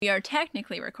We are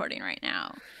technically recording right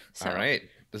now. So all right,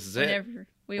 this is it.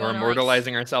 We're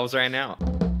immortalizing ourselves right now.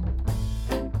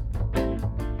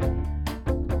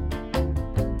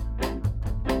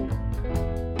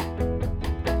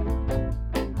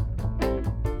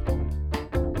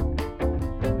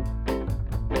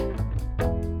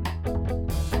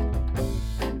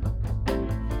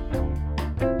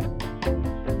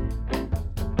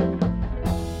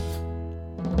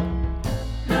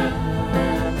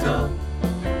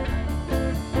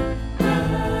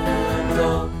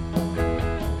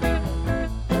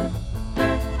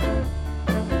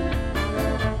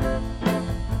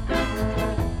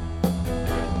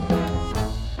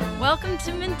 Welcome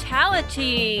to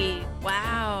Mentality.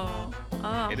 Wow.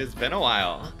 Oh, It has been a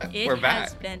while. We're back. It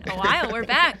has been a while. We're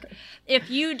back. If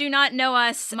you do not know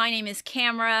us, my name is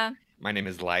Camera. My name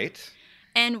is Light.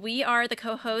 And we are the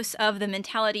co-hosts of the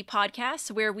Mentality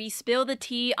Podcast, where we spill the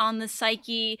tea on the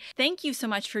psyche. Thank you so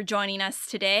much for joining us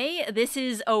today. This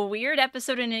is a weird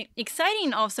episode and an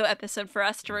exciting also episode for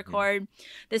us to record.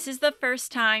 This is the first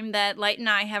time that Light and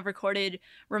I have recorded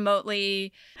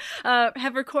remotely,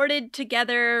 have recorded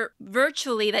together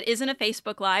virtually. That isn't a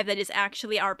Facebook Live, that is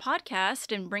actually our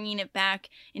podcast, and bringing it back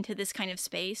into this kind of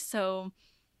space. So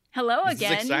hello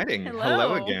again. This is exciting.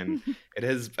 Hello again. It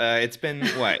has. It's been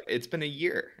what? It's been a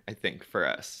year, I think, for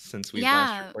us since we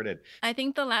last recorded. I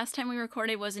think the last time we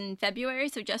recorded was in February,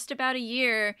 so just about a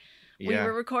year. We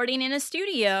were recording in a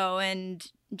studio and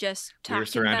just talking. We were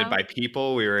surrounded by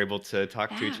people. We were able to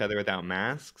talk to each other without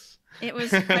masks. It was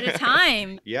quite a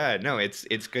time. No,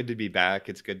 it's good to be back.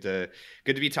 It's good to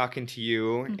be talking to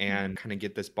you and kind of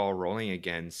get this ball rolling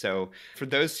again. So for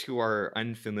those who are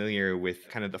unfamiliar with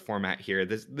kind of the format here,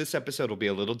 this episode will be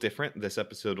a little different. This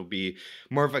episode will be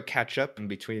more of a catch up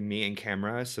between me and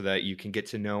Camera so that you can get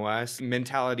to know us.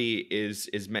 Mentality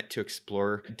is meant to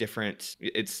explore different,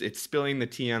 it's spilling the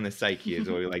tea on the psyche is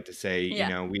what we like to say. You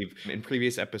know, in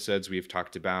previous episodes, we've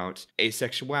talked about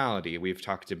asexuality. We've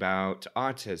talked about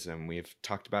autism. We've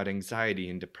talked about anxiety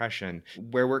and depression.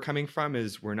 Where we're coming from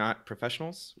is we're not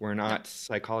professionals. We're not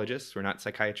psychologists. We're not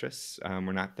psychiatrists.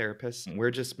 We're not therapists. We're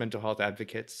just mental health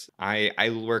advocates. I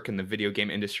work in the video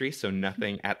game industry, so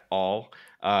nothing at all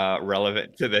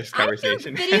relevant to this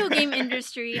conversation. I feel video game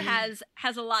industry has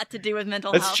a lot to do with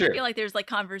mental health. True. I feel like there's like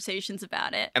conversations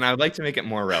about it. And I would like to make it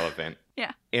more relevant.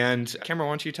 Yeah. And Camera,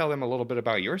 why don't you tell them a little bit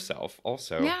about yourself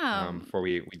also before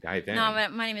we dive in? No,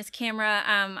 my name is Camera.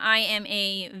 I am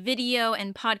a video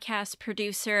and podcast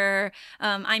producer.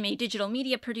 I'm a digital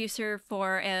media producer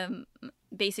for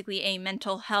basically a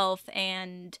mental health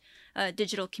and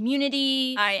digital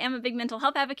community. I am a big mental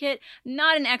health advocate,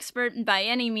 not an expert by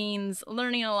any means,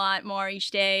 learning a lot more each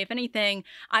day. If anything,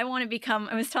 I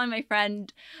was telling my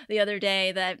friend the other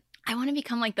day that I want to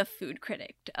become like the food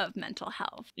critic of mental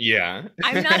health. Yeah.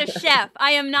 I'm not a chef.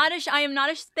 I am not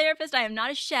a therapist. I am not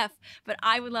a chef, but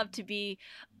I would love to be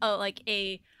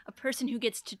a person who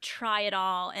gets to try it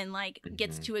all and like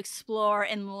gets to explore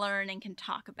and learn and can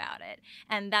talk about it.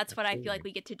 And that's what I feel like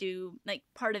we get to do. Like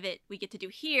part of it we get to do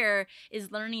here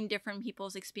is learning different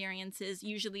people's experiences.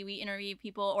 Usually we interview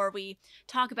people or we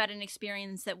talk about an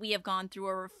experience that we have gone through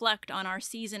or reflect on our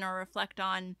season or reflect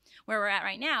on where we're at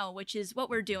right now, which is what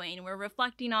we're doing. We're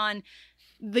reflecting on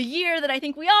the year that I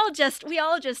think we all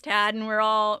just had, and we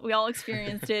all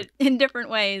experienced it in different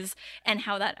ways and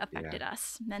how that affected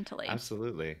us mentally.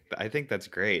 Absolutely. I think that's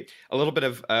great. A little bit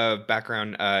of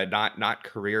background, not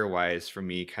career-wise for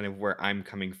me, kind of where I'm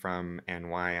coming from and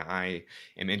why I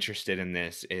am interested in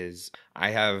this is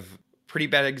I have pretty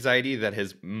bad anxiety that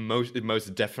has most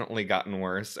definitely gotten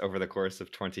worse over the course of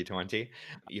 2020.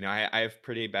 You know, I have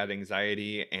pretty bad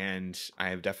anxiety and I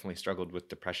have definitely struggled with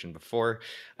depression before.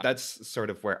 That's sort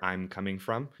of where I'm coming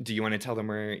from. Do you want to tell them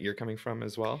where you're coming from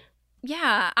as well?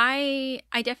 Yeah, I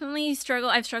definitely struggle.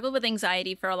 I've struggled with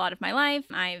anxiety for a lot of my life.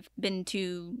 I've been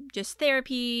to just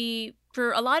therapy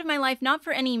for a lot of my life, not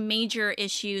for any major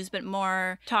issues, but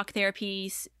more talk therapy,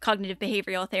 cognitive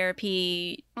behavioral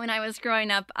therapy. When I was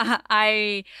growing up,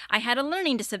 I had a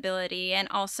learning disability, and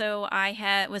also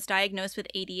I was diagnosed with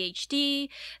ADHD.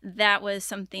 That was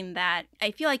something that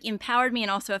I feel like empowered me and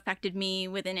also affected me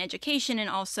within education and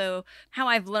also how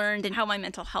I've learned and how my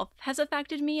mental health has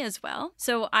affected me as well.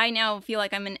 So I now feel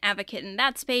like I'm an advocate in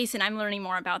that space, and I'm learning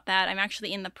more about that. I'm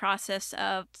actually in the process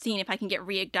of seeing if I can get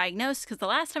re-diagnosed, because the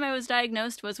last time I was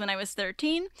diagnosed was when I was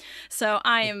 13. So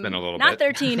I am not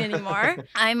 13 anymore.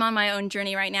 I'm on my own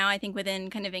journey right now, I think, within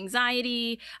kind of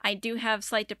anxiety. I do have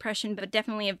slight depression, but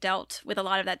definitely have dealt with a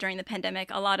lot of that during the pandemic.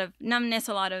 A lot of numbness,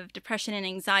 a lot of depression and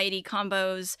anxiety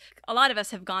combos. A lot of us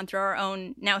have gone through our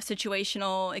own now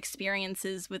situational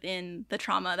experiences within the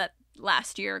trauma that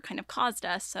last year kind of caused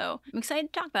us. So I'm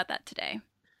excited to talk about that today.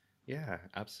 Yeah,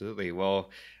 absolutely.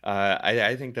 Well,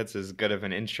 I think that's as good of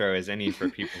an intro as any for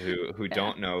people who Yeah.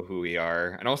 don't know who we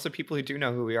are, and also people who do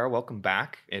know who we are. Welcome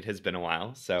back. It has been a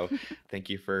while, so thank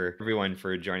you for everyone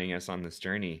for joining us on this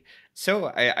journey. So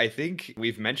I think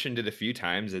we've mentioned it a few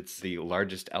times. It's the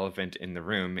largest elephant in the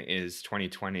room is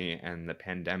 2020 and the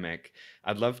pandemic.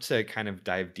 I'd love to kind of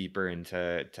dive deeper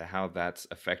into how that's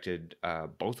affected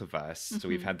both of us. So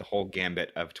we've Hmm. had the whole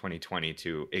gambit of 2020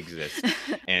 to exist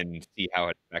and see how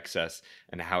it affects us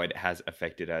and how it has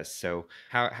affected us. So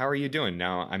how are you doing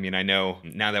now? I mean, I know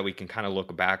now that we can kind of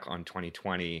look back on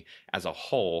 2020 as a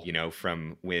whole,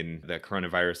 from when the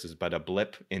coronavirus was but a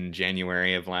blip in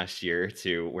January of last year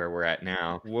to where we're at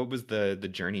now. What was the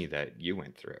journey that you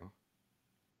went through?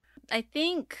 I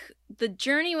think the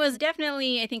journey was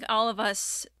definitely, I think all of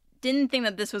us didn't think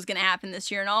that this was going to happen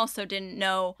this year and also didn't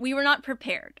know. We were not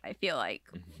prepared, I feel like,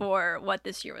 Mhm. for what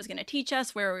this year was going to teach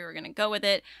us, where we were going to go with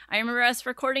it. I remember us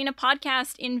recording a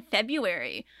podcast in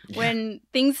February Yeah. when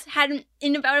things hadn't,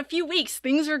 in about a few weeks,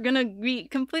 things were going to be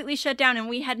completely shut down and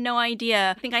we had no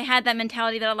idea. I think I had that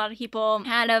mentality that a lot of people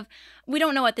had of, we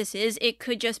don't know what this is. It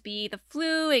could just be the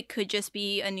flu. It could just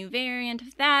be a new variant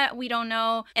of that. We don't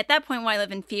know. At that point, why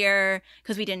live in fear?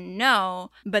 Because we didn't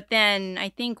know. But then I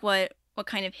think what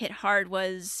kind of hit hard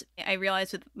was I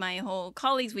realized with my whole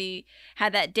colleagues, we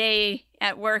had that day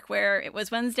at work where it was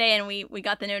Wednesday and we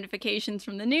got the notifications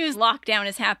from the news. Lockdown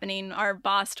is happening. Our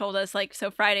boss told us, like,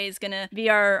 so Friday is going to be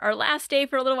our last day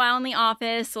for a little while in the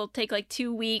office. We'll take like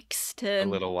 2 weeks A to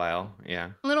little while,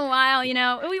 yeah. a little while,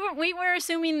 we were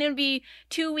assuming it would be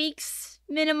 2 weeks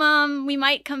minimum. We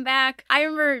might come back. I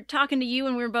remember talking to you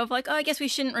and we were both like, oh, I guess we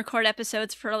shouldn't record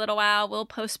episodes for a little while. We'll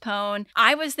postpone.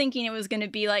 I was thinking it was going to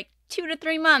be like 2 to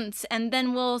 3 months and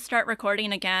then we'll start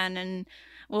recording again and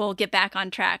we'll get back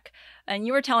on track. And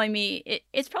you were telling me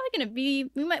it's probably going to be,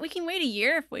 we can wait a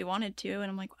year if we wanted to. And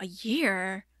I'm like, a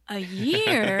year? A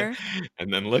year?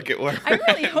 And then look at where I we're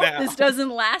really at hope now. this doesn't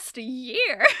last a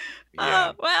year.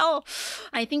 Yeah. Well,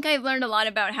 I think I've learned a lot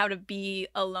about how to be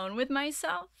alone with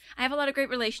myself. I have a lot of great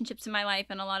relationships in my life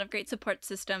and a lot of great support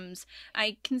systems.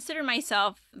 I consider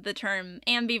myself the term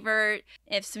ambivert.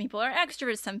 If some people are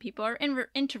extroverts, some people are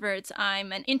introverts.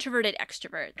 I'm an introverted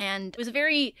extrovert. And it was a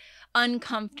very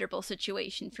uncomfortable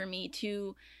situation for me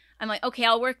to. I'm like, okay,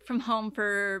 I'll work from home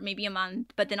for maybe a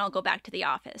month, but then I'll go back to the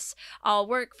office. I'll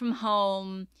work from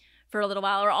home for a little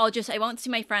while, or I won't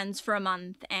see my friends for a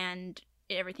month and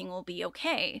everything will be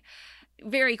okay.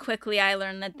 Very quickly, I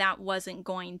learned that that wasn't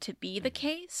going to be the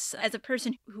case. As a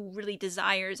person who really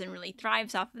desires and really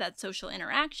thrives off of that social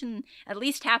interaction, at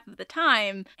least half of the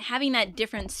time, having that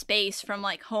different space from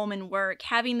like home and work,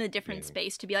 having the different Yeah.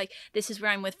 space to be like, this is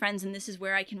where I'm with friends and this is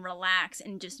where I can relax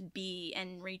and just be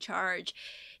and recharge.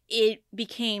 It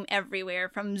became everywhere,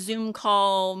 from Zoom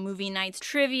call, movie nights,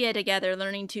 trivia together,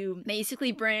 learning to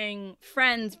basically bring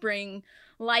friends, bring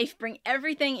life, bring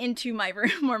everything into my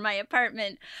room or my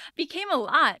apartment became a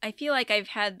lot. I feel like I've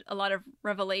had a lot of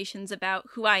revelations about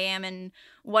who I am and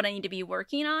what I need to be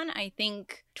working on. I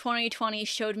think 2020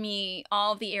 showed me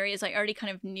all of the areas I already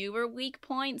kind of knew were weak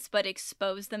points, but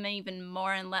exposed them even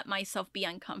more and let myself be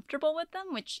uncomfortable with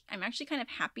them, which I'm actually kind of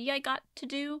happy I got to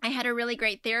do. I had a really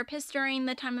great therapist during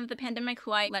the time of the pandemic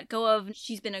who I let go of.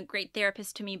 She's been a great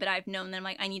therapist to me, but I've known that I'm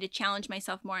like, I need to challenge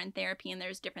myself more in therapy and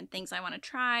there's different things I want to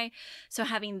try. So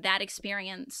having that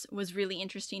experience was really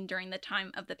interesting during the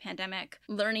time of the pandemic,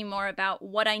 learning more about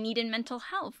what I need in mental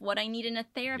health, what I need in a Yeah.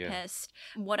 therapist,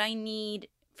 what I need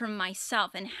from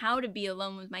myself and how to be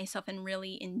alone with myself and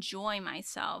really enjoy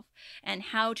myself and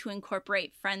how to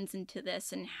incorporate friends into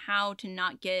this and how to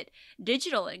not get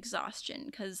digital exhaustion,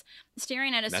 because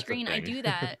staring at a That's a screen, I thing. do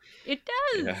that. It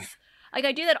Yeah. does. Like,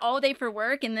 I do that all day for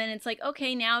work, and then it's like,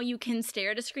 okay, now you can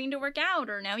stare at a screen to work out,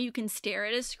 or now you can stare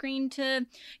at a screen to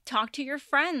talk to your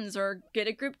friends or get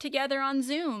a group together on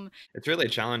Zoom. It's really a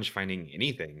challenge finding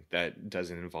anything that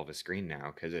doesn't involve a screen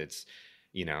now because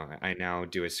I now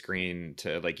do a screen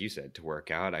to, like you said, to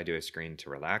work out. I do a screen to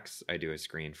relax. I do a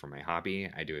screen for my hobby.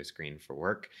 I do a screen for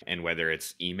work. And whether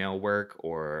it's email work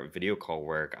or video call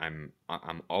work, I'm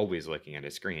always looking at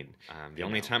a screen. The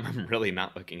only time I'm really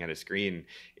not looking at a screen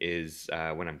is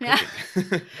when I'm Yeah.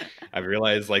 cooking. I've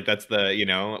realized like that's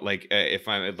if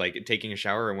I'm like taking a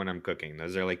shower or when I'm cooking.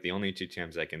 Those are like the only two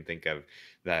times I can think of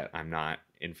that I'm not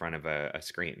in front of a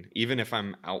screen. Even if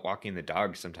I'm out walking the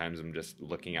dog, sometimes I'm just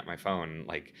looking at my phone,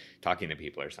 like talking to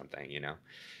people or something.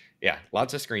 Yeah,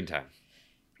 lots of screen time.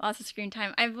 Lots of screen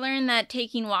time. I've learned that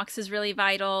taking walks is really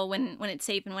vital when it's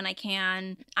safe and when I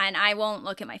can. And I won't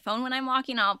look at my phone when I'm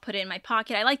walking. I'll put it in my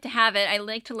pocket. I like to have it. I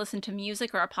like to listen to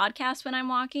music or a podcast when I'm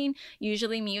walking,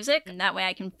 usually music. And that way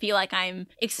I can feel like I'm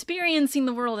experiencing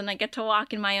the world and I get to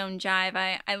walk in my own jive.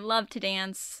 I love to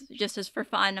dance just as for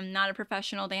fun. I'm not a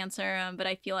professional dancer, but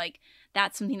I feel like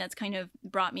that's something that's kind of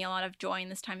brought me a lot of joy, and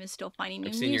this time is still finding new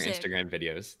I've seen music. your Instagram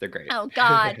videos. They're great. Oh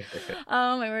God.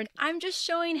 Oh my word. I'm just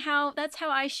showing that's how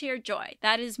I share joy.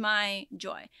 That is my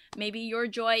joy. Maybe your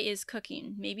joy is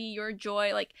cooking. Maybe your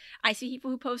joy, like I see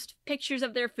people who post pictures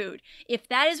of their food. If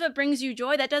that is what brings you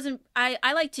joy, that doesn't, I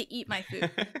like to eat my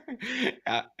food.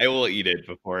 I will eat it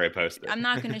before I post it. I'm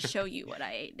not going to show you what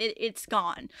I ate. It's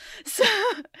gone. So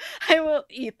I will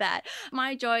eat that.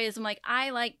 My joy is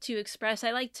I like to express,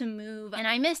 I like to move, and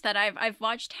I miss that. I've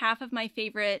watched half of my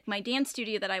dance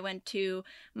studio that I went to,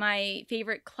 my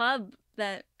favorite club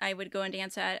that I would go and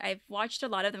dance at. I've watched a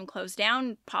lot of them close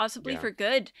down, possibly for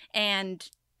good. And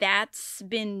that's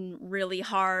been really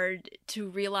hard to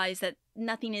realize that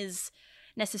nothing is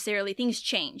necessarily, things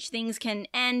change. Things can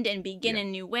end and begin in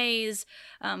new ways.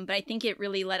 But I think it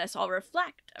really let us all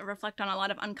reflect on a lot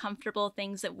of uncomfortable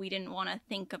things that we didn't want to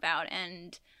think about,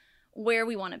 and where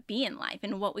we want to be in life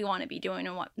and what we want to be doing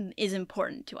and what is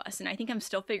important to us. And I think I'm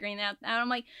still figuring that out. I'm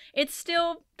like, it's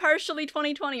still partially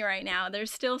 2020 right now.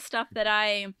 There's still stuff that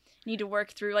I need to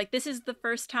work through. Like, this is the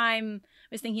first time I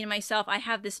was thinking to myself, I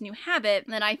have this new habit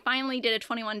that I finally did a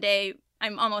 21-day,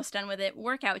 I'm almost done with it,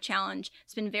 workout challenge.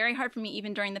 It's been very hard for me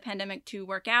even during the pandemic to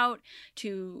work out,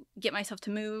 to get myself to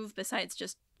move, besides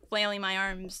just flailing my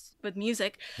arms with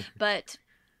music. But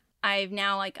I've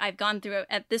gone through,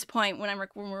 at this point when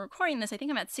we're recording this, I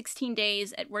think I'm at 16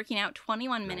 days at working out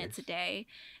 21 minutes a day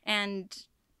and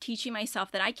teaching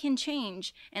myself that I can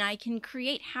change and I can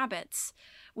create habits.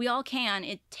 We all can.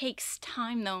 It takes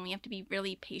time though, and we have to be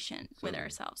really patient with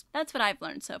ourselves. That's what I've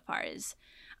learned so far, is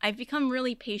I've become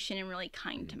really patient and really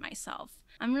kind to myself.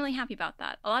 I'm really happy about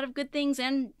that. A lot of good things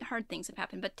and hard things have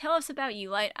happened, but tell us about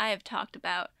you. I have talked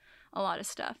about a lot of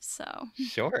stuff, so.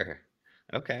 Sure.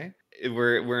 Okay.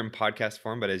 We're in podcast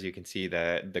form, but as you can see,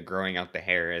 the growing out the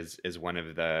hair is one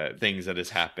of the things that has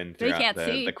happened They throughout can't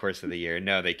see. the course of the year.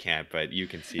 No, they can't, but you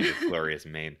can see the glorious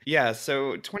mane. Yeah,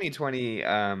 so 2020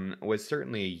 was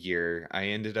certainly a year. I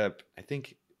ended up, I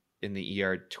think, in the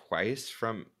ER twice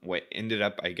from what ended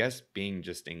up, I guess, being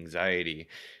just anxiety.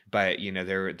 But,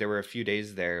 there were a few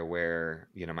days there where,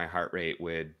 my heart rate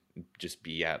would just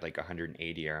be at like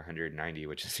 180 or 190,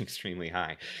 which is extremely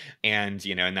high. And,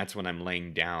 and that's when I'm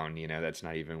laying down, that's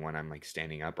not even when I'm like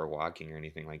standing up or walking or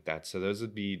anything like that. So those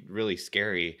would be really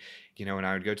scary. When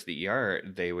I would go to the ER,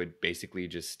 they would basically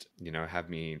just, have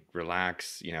me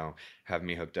relax, have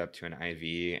me hooked up to an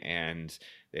IV, and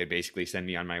they'd basically send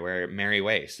me on my merry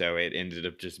way. So it ended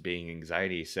up just being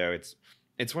anxiety. So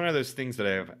it's one of those things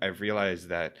that I've realized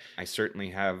that I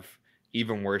certainly have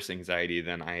even worse anxiety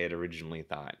than I had originally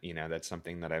thought. That's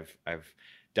something that I've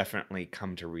definitely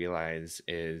come to realize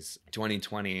is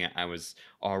 2020, I was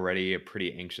already a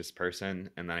pretty anxious person.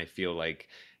 And then I feel like,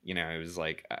 it was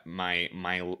like my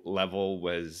level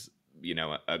was,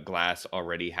 a glass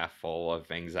already half full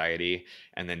of anxiety.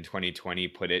 And then 2020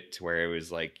 put it to where it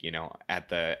was like, at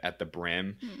the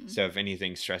brim. So if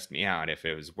anything stressed me out, if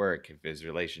it was work, if it was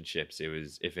relationships,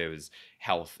 if it was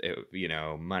health,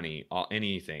 money,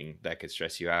 anything that could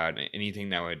stress you out, anything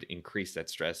that would increase that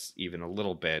stress even a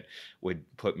little bit would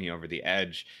put me over the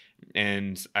edge.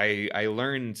 And I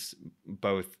learned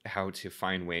both how to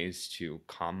find ways to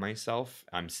calm myself.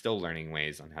 I'm still learning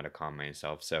ways on how to calm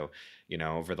myself. So,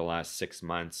 over the last 6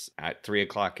 months at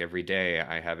 3:00 every day,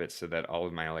 I have it so that all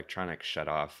of my electronics shut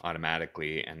off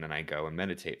automatically. And then I go and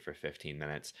meditate for 15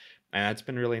 minutes. And that's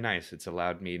been really nice. It's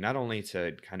allowed me not only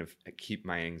to kind of keep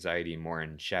my anxiety more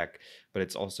in check, but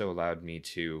it's also allowed me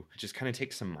to just kind of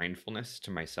take some mindfulness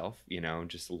to myself,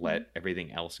 just let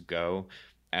everything else go.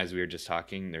 As we were just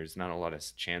talking, there's not a lot of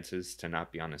chances to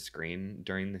not be on a screen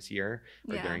during this year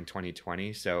or during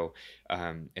 2020. So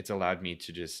it's allowed me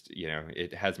to just,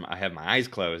 I have my eyes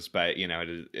closed, but,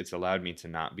 it's allowed me to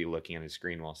not be looking at a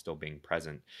screen while still being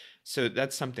present. So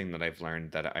that's something that I've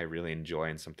learned that I really enjoy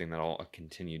and something that I'll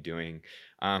continue doing.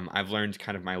 I've learned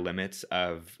kind of my limits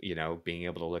of, being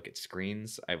able to look at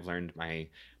screens. I've learned my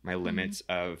limits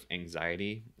of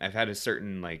anxiety. I've had a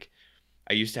certain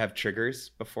I used to have triggers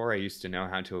before. I used to know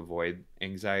how to avoid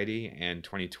anxiety, and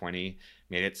 2020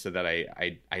 made it so that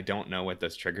I don't know what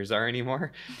those triggers are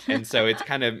anymore. And so it's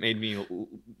kind of made me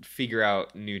figure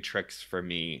out new tricks for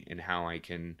me and how I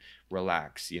can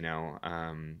relax, you know.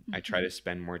 I try Mhm. to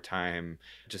spend more time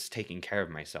just taking care of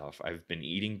myself. I've been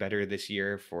eating better this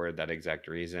year for that exact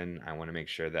reason. I want to make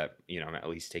sure that, you know, I'm at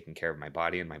least taking care of my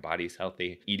body and my body's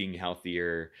healthy, eating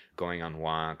healthier, going on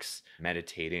walks,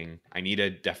 meditating. I need to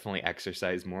definitely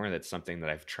exercise more. That's something that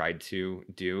I've tried to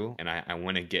do, and I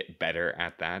want to get better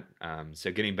at that.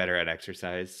 So getting better at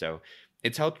exercise. So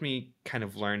it's helped me kind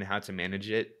of learn how to manage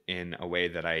it in a way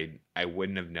that I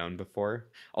wouldn't have known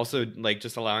before. Also, like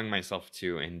just allowing myself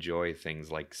to enjoy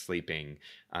things like sleeping.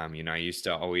 You know, I used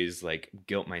to always like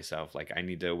guilt myself, like I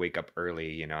need to wake up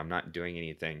early, you know, I'm not doing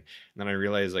anything. And then I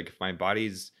realized like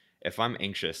if I'm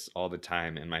anxious all the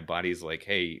time and my body's like,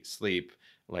 hey, sleep,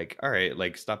 like, all right,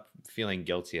 like stop feeling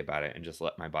guilty about it and just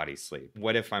let my body sleep.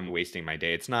 What if I'm wasting my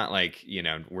day? It's not like, you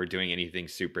know, we're doing anything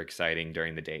super exciting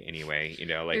during the day anyway. You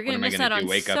know, You're like what gonna am I miss gonna out do? on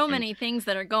Wake up so and many things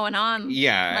that are going on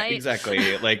yeah, tonight.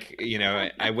 exactly. Like, you know,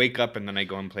 I wake up and then I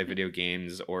go and play video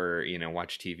games or, you know,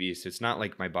 watch TV. So it's not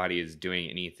like my body is doing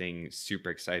anything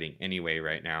super exciting anyway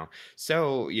right now.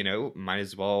 So, you know, might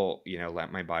as well, you know,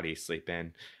 let my body sleep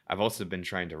in. I've also been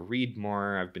trying to read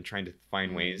more. I've been trying to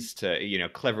find Mm. ways to, you know,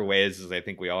 clever ways, as I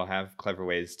think we all have, clever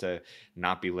ways to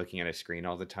not be looking at a screen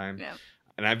all the time. Yeah.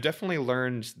 And I've definitely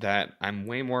learned that I'm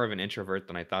way more of an introvert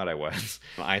than I thought I was.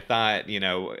 I thought, you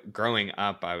know, growing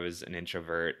up, I was an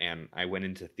introvert, and I went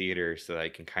into theater so that I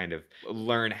can kind of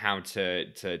learn how to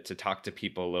talk to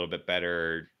people a little bit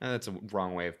better. That's a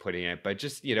wrong way of putting it, but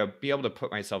just, you know, be able to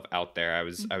put myself out there. I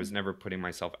was Mhm. never putting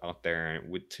myself out there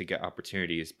to get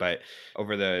opportunities, but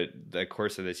over the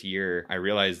course of this year, I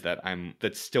realized that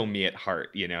that's still me at heart.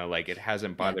 You know, like it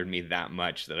hasn't Yeah. bothered me that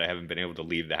much that I haven't been able to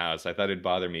leave the house. I thought it'd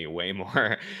bother me way more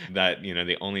that, you know,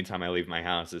 the only time I leave my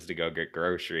house is to go get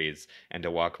groceries and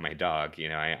to walk my dog. You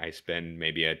know, I spend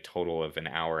maybe a total of an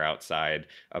hour outside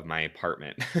of my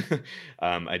apartment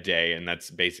a day, and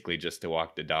that's basically just to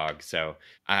walk the dog. So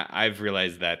I've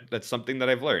realized that that's something that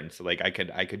I've learned. So like I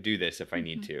could do this if I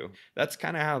need Mhm. to. That's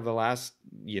kind of how the last,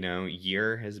 you know,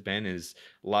 year has been, is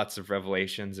lots of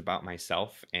revelations about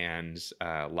myself, and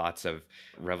lots of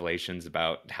revelations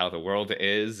about how the world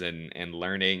is, and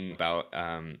learning about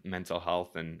mental health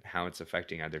and how it's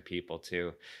affecting other people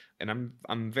too. And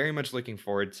I'm very much looking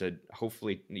forward to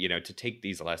hopefully, you know, to take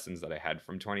these lessons that I had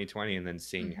from 2020 and then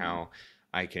seeing Mhm. how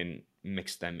I can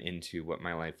mix them into what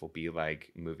my life will be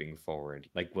like moving forward.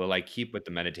 Like, will I keep with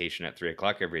the meditation at 3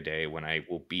 o'clock every day when I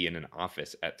will be in an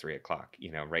office at 3 o'clock?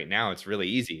 You know, right now it's really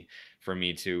easy for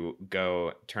me to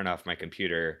go turn off my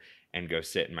computer and go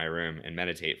sit in my room and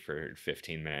meditate for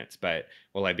 15 minutes. But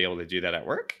will I be able to do that at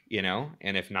work? You know,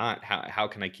 and if not, how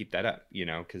can I keep that up? You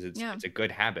know, because it's Yeah. it's a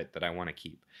good habit that I want to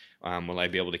keep. Will I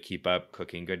be able to keep up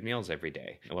cooking good meals every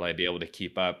day? Will I be able to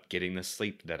keep up getting the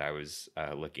sleep that I was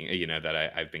looking, you know, that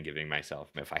I've been giving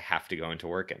myself if I have to go into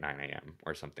work at 9 a.m.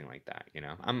 or something like that? You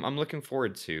know, I'm looking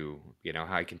forward to, you know,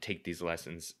 how I can take these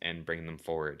lessons and bring them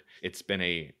forward. It's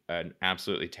been an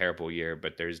absolutely terrible year,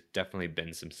 but there's definitely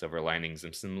been some silver linings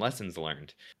and some lessons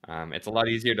learned. It's a lot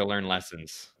easier to learn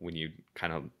lessons when you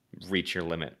kind of reach your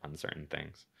limit on certain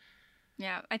things.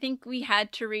 Yeah, I think we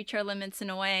had to reach our limits in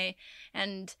a way.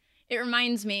 And it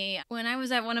reminds me when I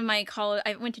was at one of my college,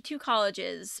 I went to two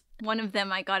colleges. One of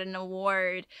them I got an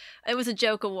award. It was a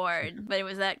joke award, but it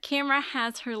was that camera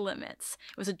has her limits.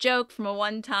 It was a joke from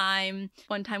one time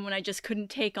when I just couldn't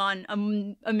take on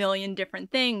a million different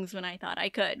things when I thought I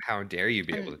could. How dare you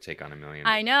be able And to take on a million?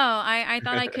 I know. I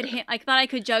thought I could I thought I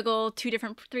could juggle three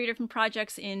different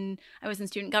projects in I was in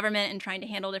student government and trying to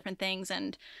handle different things,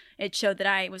 and it showed that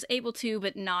I was able to,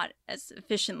 but not as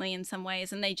efficiently in some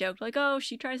ways. And they joked like, "Oh,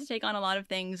 she tries to take on a lot of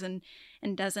things and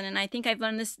doesn't." And I think I've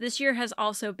learned this year has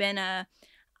also been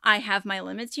I have my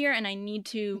limits here and I need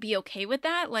to be okay with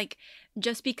that. Like,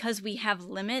 just because we have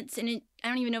limits, and I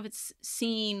don't even know if it's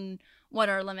seeing what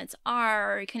our limits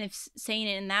are, or kind of saying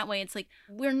it in that way. It's like,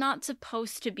 we're not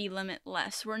supposed to be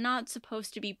limitless. We're not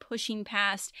supposed to be pushing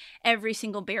past every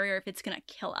single barrier if it's going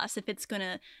to kill us, if it's going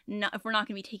to not, if we're not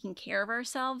going to be taking care of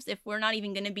ourselves, if we're not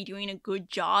even going to be doing a good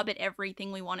job at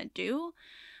everything we want to do.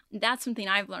 That's something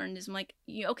I've learned is I'm like,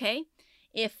 okay,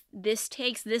 if this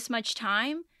takes this much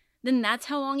time, then that's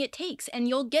how long it takes. And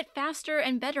you'll get faster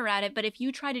and better at it. But if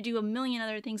you try to do a million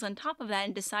other things on top of that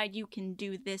and decide you can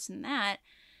do this and that,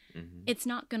 Hmm. it's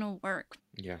not going to work.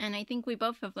 Yeah. And I think we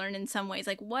both have learned in some ways,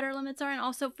 like what our limits are, and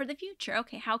also for the future.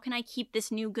 Okay, how can I keep this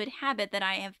new good habit that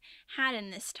I have had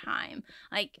in this time?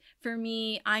 Like for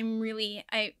me, I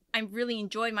really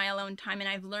enjoy my alone time, and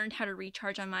I've learned how to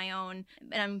recharge on my own.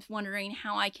 And I'm wondering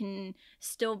how I can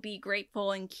still be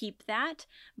grateful and keep that,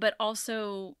 but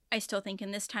also I still think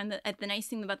in this time that the nice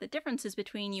thing about the differences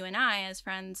between you and I as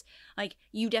friends, like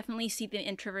you definitely see the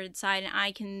introverted side, and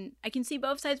I can see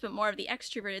both sides, but more of the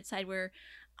extroverted side where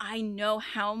I know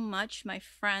how much my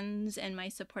friends and my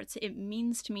supports it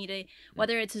means to me to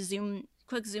whether it's a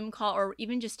quick Zoom call or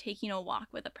even just taking a walk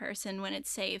with a person when it's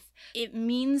safe. It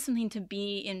means something to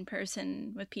be in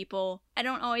person with people. I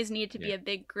don't always need it to be Yeah. a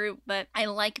big group, but I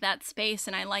like that space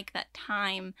and I like that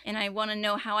time, and I want to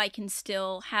know how I can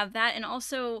still have that and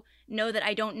also know that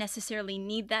I don't necessarily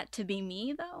need that to be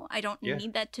me though. I don't Yeah.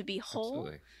 need that to be whole.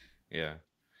 Absolutely. Yeah.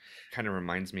 Kind of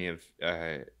reminds me of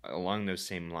along those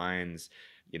same lines,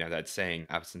 that saying,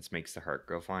 absence makes the heart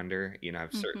grow fonder.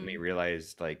 I've certainly Mhm.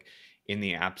 realized, like, in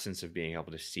the absence of being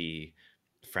able to see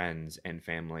friends and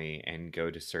family and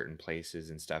go to certain places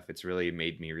and stuff, it's really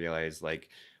made me realize, like,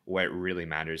 what really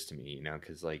matters to me,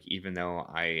 because, like, even though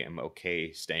I am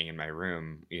okay staying in my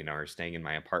room, or staying in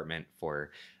my apartment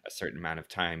for a certain amount of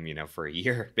time, for a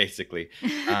year, basically,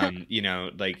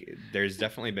 like there's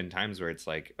definitely been times where it's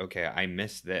like, okay, I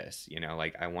miss this,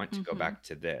 like I want to go Mhm. back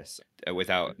to this.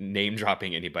 Without name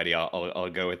dropping anybody, I'll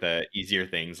go with the easier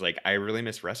things. Like I really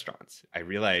miss restaurants. I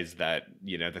realize that,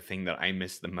 the thing that I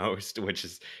miss the most, which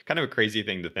is kind of a crazy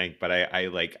thing to think, but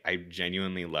I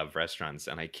genuinely love restaurants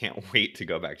and I can't wait to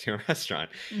go back to a restaurant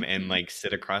and Mhm. like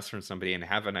sit across from somebody and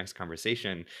have a nice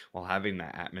conversation while having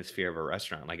that atmosphere of a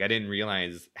restaurant. Like I didn't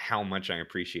realize how much I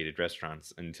appreciated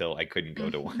restaurants until I couldn't go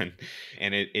to Mhm. one.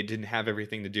 And it didn't have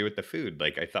everything to do with the food.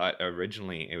 Like I thought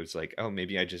originally it was like, oh,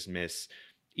 maybe I just miss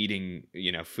eating,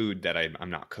 food that I'm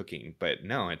not cooking. But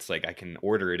no, it's like I can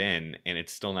order it in and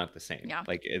it's still not the same. Yeah.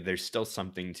 Like there's still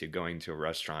something to going to a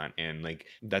restaurant. And like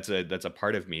that's a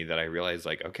part of me that I realize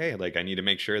like, okay, like I need to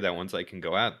make sure that once I can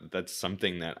go out, that's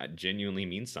something that genuinely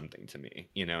means something to me,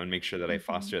 and make sure that I Mhm.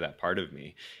 foster that part of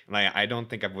me. And I don't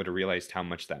think I would have realized how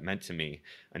much that meant to me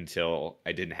until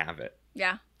I didn't have it.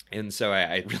 Yeah. And so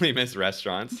I really miss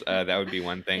restaurants. That would be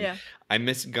one thing. Yeah. I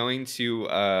miss going to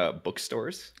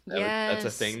bookstores. That's a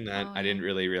Yes. thing that Oh I yeah. didn't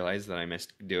really realize that I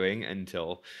missed doing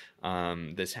until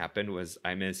this happened. Was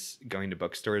I miss going to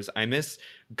bookstores. I miss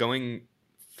going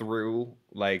through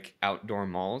like outdoor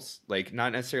malls, like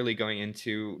not necessarily going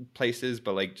into places,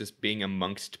 but like just being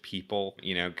amongst people,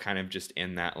 kind of just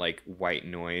in that like white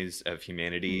noise of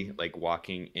humanity, Mm. like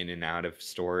walking in and out of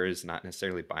stores, not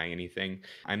necessarily buying anything.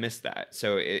 I miss that.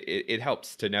 So it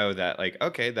helps to know that like,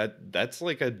 okay, that's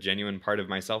like a genuine part of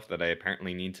myself that I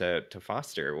apparently need to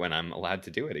foster when I'm allowed to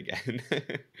do it again.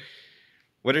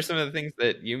 What are some of the things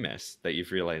that you miss that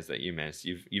you've realized that you miss?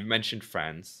 You've mentioned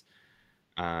friends.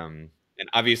 Um, and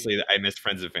obviously I miss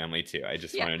friends and family too. I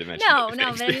just Yeah. wanted to mention No, other no,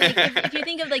 things. but I mean, like, if you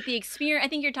think of like the experience, I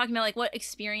think you're talking about like what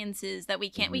experiences that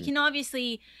we Mhm. can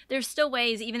obviously, there's still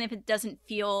ways, even if it doesn't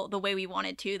feel the way we want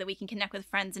it to, that we can connect with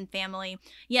friends and family.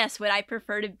 Yes, would I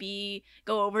prefer to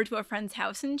go over to a friend's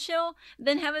house and chill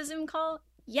than have a Zoom call?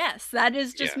 Yes, that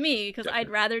is just Yeah, me because I'd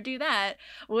definitely. rather do that.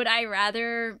 Would I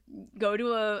rather go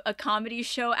to a comedy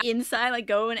show inside, like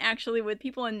go and actually with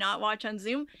people and not watch on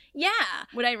Zoom? Yeah.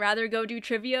 Would I rather go do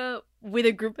trivia with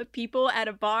a group of people at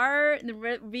a bar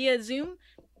via Zoom?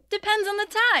 Depends on the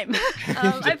time.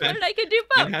 I've Depends learned I could do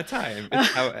on both. how time it's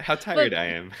how But tired I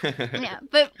am. yeah,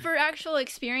 but for actual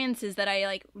experiences that I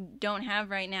like don't have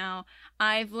right now,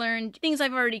 I've learned things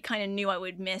I've already kind of knew I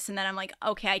would miss, and that I'm like,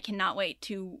 okay, I cannot wait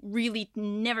to really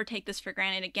never take this for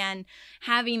granted again.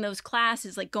 Having those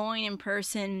classes, like going in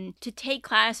person to take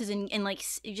classes and like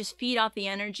just feed off the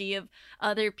energy of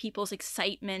other people's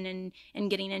excitement and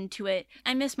getting into it.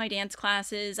 I miss my dance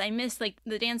classes. I miss like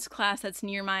the dance class that's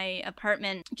near my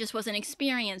apartment. Just was an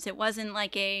experience. It wasn't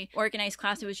like a organized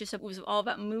class. It was all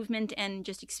about movement and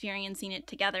just experiencing it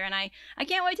together. And I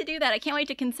can't wait to do that. I can't wait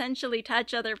to consensually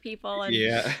touch other people and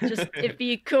Yeah. just it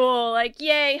be cool. Like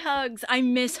yay, hugs. I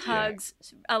miss Yeah. hugs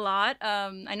a lot.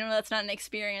 I know that's not an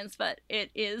experience, but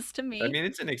it is to I me. mean,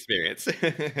 it's an experience.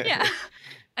 Yeah.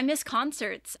 I miss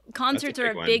concerts. That's a Concerts are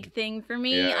big a one. big thing for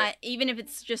me. Yeah. Even if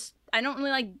it's just I don't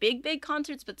really like big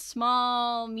concerts, but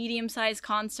small, medium-sized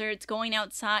concerts, going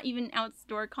outside, even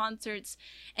outdoor concerts,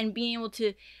 and being able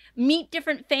to meet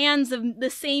different fans of the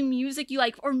same music you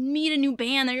like, or meet a new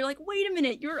band that you're like, wait a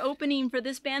minute, you're opening for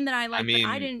this band that I I like, but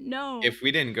I mean, didn't know. if we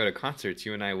didn't go to concerts,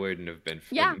 you and I wouldn't have been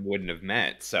Yeah, wouldn't have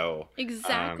met. So,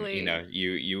 exactly.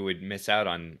 you would miss out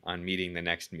on meeting the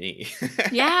next me.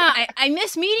 Yeah, I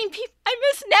miss meeting people. I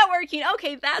miss networking.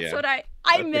 Okay, that's Yeah. what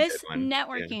I That's a good miss one. Yeah.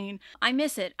 networking. I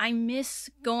miss it. I miss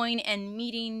going and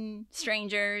meeting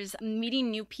strangers. Meeting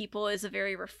new people is a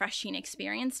very refreshing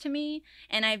experience to me.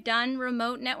 And I've done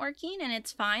remote networking and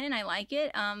it's fine and I like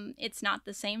it. It's not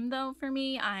the same though for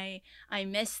me. I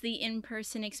miss the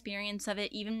in-person experience of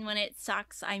it. Even when it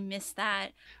sucks, I miss that.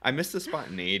 I miss the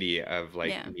spontaneity of like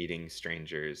Yeah. meeting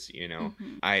strangers, you know.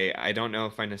 Hmm. I don't know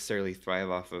if I necessarily thrive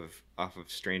off of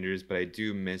strangers, but I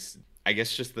do miss, I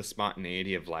guess, just the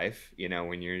spontaneity of life, you know,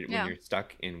 when Yeah. you're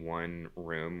stuck in one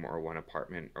room or one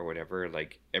apartment or whatever,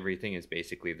 like everything is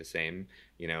basically the same,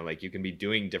 you know, like you can be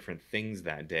doing different things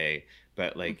that day,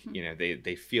 but like, Hmm. you know,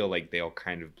 they feel like they all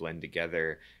kind of blend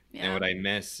together. And Yeah. what I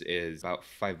miss is about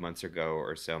 5 months ago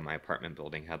or so, my apartment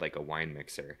building had like a wine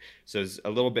mixer. So it was a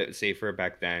little bit safer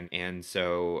back then. And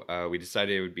so we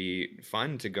decided it would be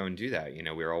fun to go and do that. You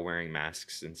know, we were all wearing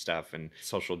masks and stuff and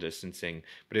social distancing.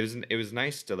 But it was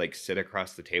nice to like sit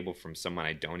across the table from someone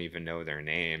I don't even know their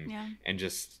name Yeah. and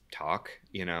just talk,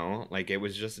 you know? Like it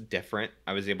was just different.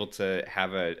 I was able to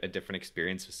have a different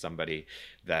experience with somebody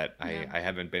that Yeah. I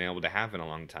haven't been able to have in a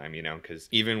long time, you know, because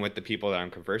even with the people that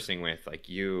I'm conversing with, like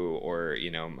you or,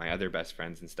 you know, my other best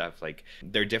friends and stuff, like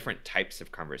they're different types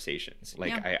of conversations.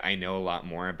 Like Yeah. I know a lot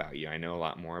more about you. I know a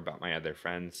lot more about my other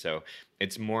friends. So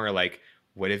it's more like,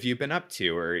 what have you been up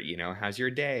to? Or, you know, how's your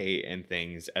day and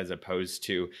things, as opposed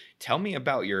to tell me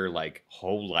about your like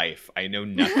whole life. I know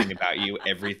nothing about you.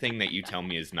 Everything that you tell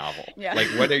me is novel. Yeah. Like,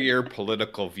 what are your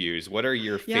political views? What are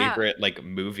your Yeah. favorite like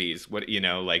movies? What, you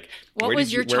know, like What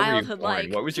was your where were you childhood born?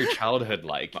 like? What was your childhood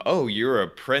like? Oh, you're a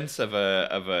prince of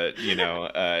a, you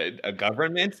know, a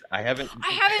government? I haven't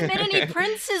I haven't met any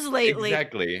princes lately.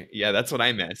 Exactly. Yeah, that's what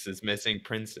I miss, is missing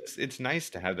princes. It's nice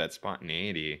to have that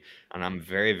spontaneity, and I'm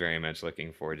very, very much looking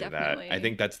forward to that. I Definitely.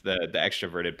 think that's the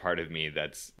extroverted part of me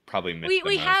that's probably missed We the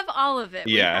we most. have all of it.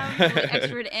 We have like Yeah.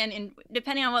 extrovert and in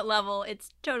depending on what level, it's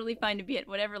totally fine to be at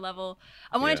whatever level.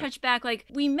 I want to Yeah. touch back like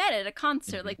we met at a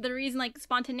concert. Mhm. Like the reason like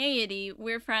spontaneity,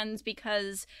 we're friends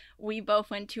because we both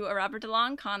went to a Robert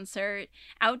DeLong concert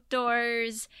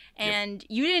outdoors Yep. and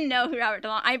you didn't know who Robert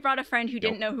DeLong. I brought a friend who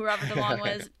didn't Nope. know who Robert DeLong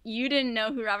was. You didn't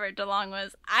know who Robert DeLong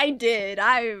was. I did.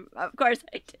 I of course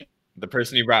I did. The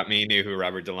person who brought me knew who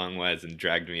Robert DeLong was and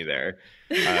dragged me there.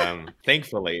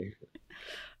 Thankfully.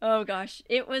 Oh gosh,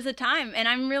 it was a time, and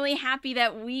I'm really happy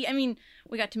that I mean,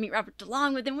 we got to meet Robert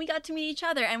DeLong, but then we got to meet each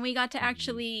other, and we got to Mhm.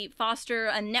 actually foster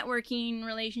a networking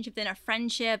relationship, then a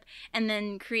friendship, and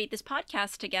then create this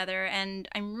podcast together, and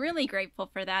I'm really grateful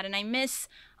for that, and I miss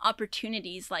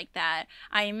opportunities like that.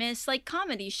 I miss like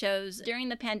comedy shows during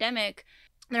the pandemic.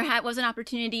 There was an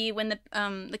opportunity when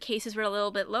the cases were a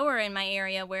little bit lower in my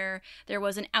area where there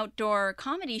was an outdoor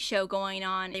comedy show going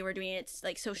on. They were doing it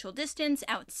like social distance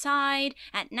outside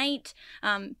at night,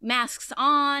 masks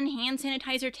on, hand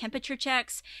sanitizer, temperature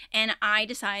checks, and I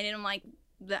decided I'm like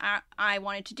that I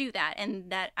wanted to do that and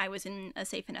that I was in a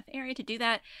safe enough area to do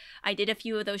that. I did a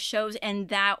few of those shows and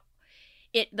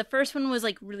the first one was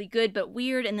like really good but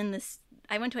weird, and then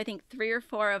I went to I think 3 or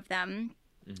 4 of them.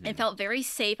 It Mhm. felt very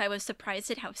safe. I was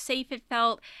surprised at how safe it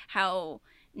felt, how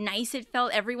nice it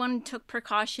felt. Everyone took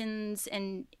precautions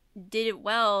and did it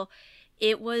well.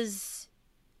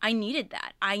 I needed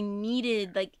that. I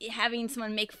needed like having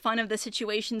someone make fun of the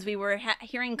situations we were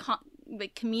hearing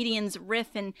like comedians riff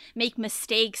and make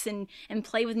mistakes and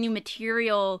play with new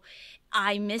material.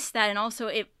 I miss that, and also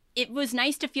it was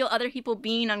nice to feel other people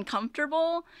being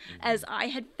uncomfortable as Mhm. I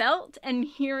had felt and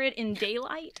hear it in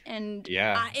daylight. And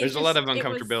Yeah, it there's a lot just, of it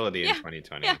was, uncomfortability in yeah,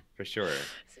 2020, yeah. for sure.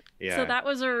 So Yeah. that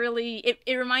was it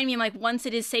reminded me, I'm like, once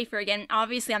it is safer again,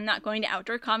 obviously I'm not going to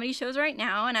outdoor comedy shows right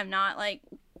now, and I'm not like,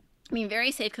 I mean,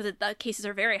 very safe because the cases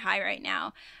are very high right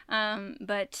now.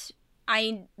 But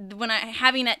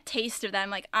having that taste of that, I'm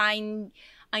like, I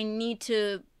need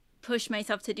to push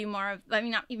myself to do more of, I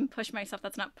mean, not even push myself,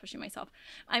 that's not pushing myself.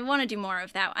 I want to do more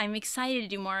of that. I'm excited to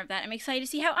do more of that. I'm excited to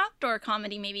see how outdoor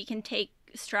comedy maybe can take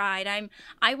stride.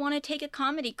 I want to take a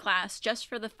comedy class just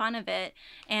for the fun of it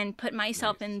and put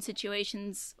myself Nice. in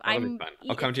situations. That'll be fun.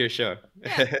 I'll come to your show.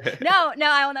 Yeah. No,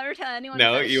 I will never tell anyone.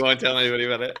 No, about you it. won't tell anybody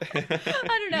about it? I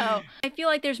don't know. I feel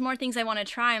like there's more things I want to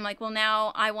try. I'm like, well,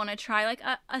 now I want to try like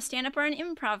a stand-up or an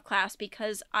improv class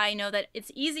because I know that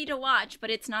it's easy to watch, but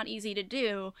it's not easy to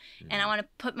do. And I want to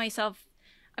put myself,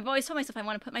 I've always told myself I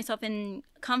want to put myself in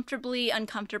comfortably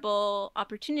uncomfortable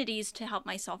opportunities to help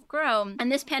myself grow. And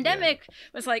this pandemic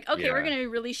was like, okay, we're Yeah. going to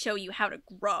really show you how to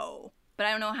grow. But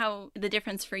I don't know how the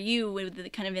difference for you with the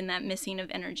kind of in that missing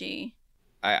of energy.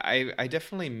 I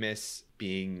definitely miss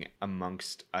being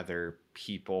amongst other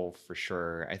people for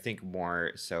sure. I think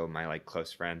more so my like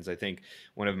close friends. I think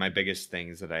one of my biggest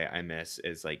things that I miss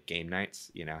is like game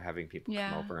nights, you know, having people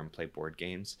come Yeah. over and play board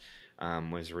games.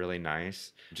 Was really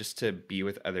nice just to be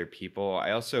with other people.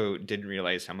 I also didn't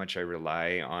realize how much I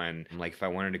rely on, like, if I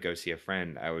wanted to go see a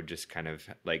friend, I would just kind of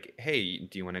like, hey,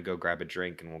 do you want to go grab a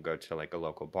drink and we'll go to like a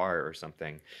local bar or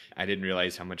something? I didn't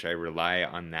realize how much I rely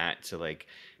on that to like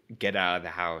get out of the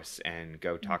house and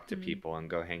go talk to Hmm. people and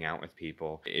go hang out with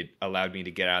people. It allowed me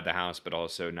to get out of the house, but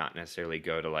also not necessarily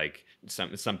go to like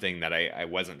something that I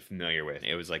wasn't familiar with.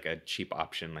 It was like a cheap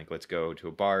option, like let's go to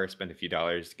a bar, spend a few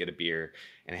dollars to get a beer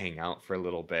and hang out for a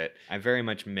little bit. I very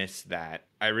much miss that.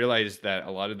 I realized that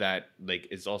a lot of that like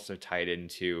is also tied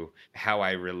into how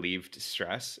I relieved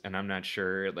stress, and I'm not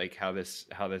sure like how this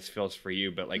feels for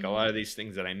you, but like a Hmm. lot of these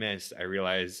things that I miss, I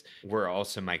realize were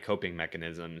also my coping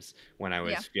mechanisms when I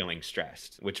Yeah. was feeling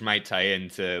stressed, which might tie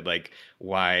into like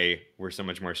why we're so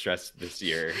much more stressed this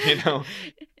year, you know?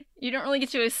 You don't really get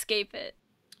to escape it.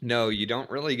 No, you don't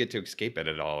really get to escape it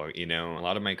at all. You know, a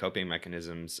lot of my coping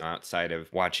mechanisms outside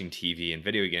of watching TV and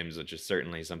video games, which is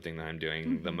certainly something that I'm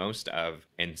doing the Hmm. most of,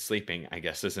 and sleeping, I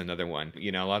guess, is another one.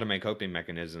 You know, a lot of my coping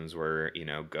mechanisms were, you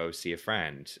know, go see a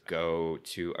friend, go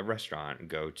to a restaurant,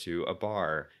 go to a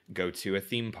bar, go to a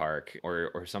theme park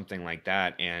or something like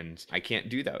that. And I can't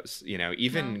do those, you know,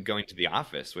 No. even going to the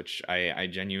office, which I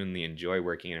genuinely enjoy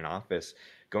working in an office.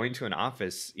 Going to an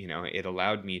office, you know, it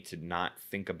allowed me to not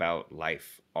think about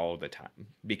life all the time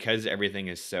because everything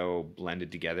is so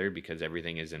blended together, because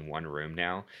everything is in one room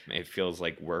now. It feels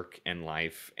like work and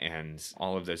life and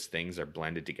all of those things are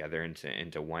blended together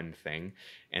into one thing.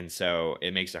 And so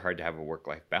it makes it hard to have a work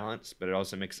life balance, but it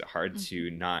also makes it hard Hmm.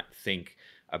 to not think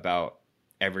about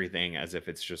everything as if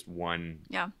it's just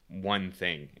Yeah. one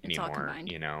thing It's all anymore.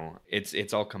 combined. You know,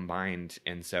 it's all combined,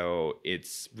 and so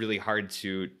it's really hard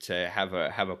to have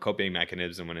a coping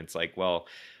mechanism when it's like, well,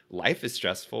 life is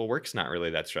stressful, work's not really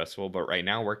that stressful, but right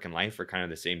now work and life are kind of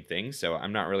the same thing, so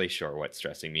I'm not really sure what's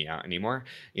stressing me out anymore,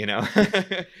 you know.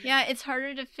 Yeah, it's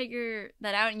harder to figure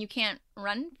that out and you can't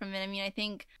run from it. I mean, I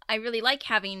think I really like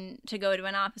having to go to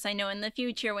an office. I know in the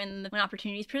future when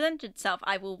opportunities present itself,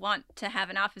 I will want to have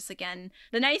an office again.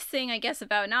 The nice thing I guess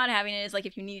about not having it is like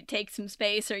if you need to take some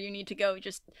space or you need to go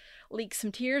just leak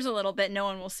some tears a little bit, no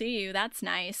one will see you. That's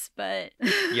nice, but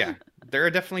Yeah, there are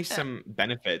definitely yeah. some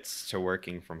benefits to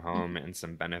working from home Mhm. and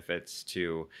some benefits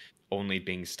to only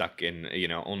being stuck in, you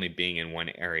know, only being in one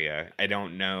area. I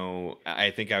don't know.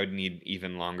 I think I would need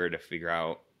even longer to figure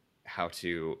out how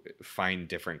to find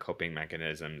different coping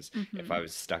mechanisms if I Mhm.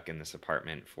 was stuck in this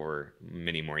apartment for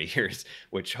many more years,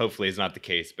 which hopefully is not the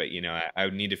case. But, you know, I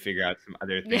would need to figure out some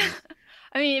other Yeah. things.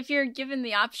 I mean, if you're given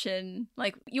the option,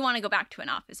 like you want to go back to an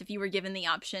office, if you were given the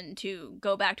option to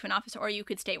go back to an office or you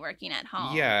could stay working at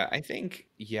home. Yeah, I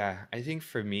think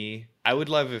for me, I would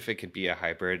love if it could be a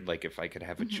hybrid, like if I could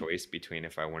have a Hmm. choice between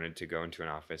if I wanted to go into an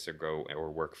office or go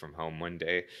or work from home one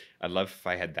day. I'd love if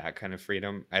I had that kind of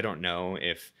freedom. I don't know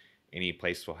if any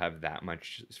place will have that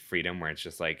much freedom where it's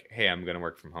just like, hey, I'm going to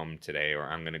work from home today or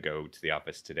I'm going to go to the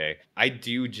office today. I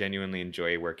do genuinely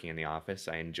enjoy working in the office.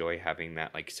 I enjoy having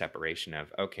that like separation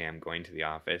of, okay, I'm going to the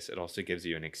office. It also gives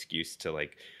you an excuse to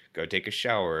like go take a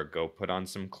shower, go put on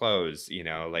some clothes, you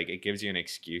know, like it gives you an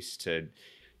excuse to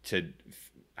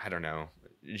I don't know,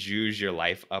 zhuzh your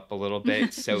life up a little bit.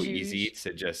 It's so easy Zhuzh.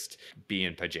 to just be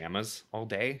in pajamas all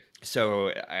day. So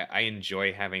I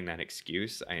enjoy having that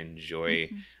excuse. I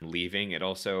enjoy Hmm. leaving. It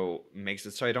also makes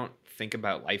it so I don't think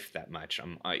about life that much.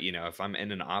 You know, if I'm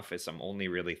in an office, I'm only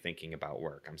really thinking about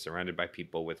work. I'm surrounded by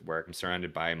people with work. I'm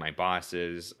surrounded by my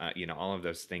bosses. You know, all of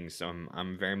those things. So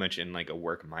I'm very much in like a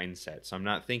work mindset. So I'm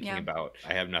not thinking Yeah. about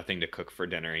I have nothing to cook for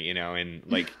dinner. You know, and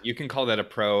like you can call that a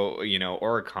pro, you know,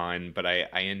 or a con, but I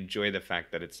enjoy the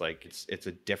fact that it's like it's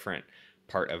a different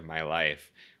part of my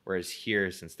life. Whereas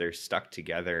here, since they're stuck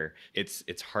together, it's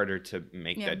harder to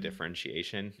make Yeah. that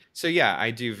differentiation. So yeah, I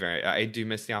do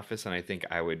miss the office, and I think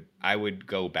I would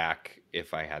go back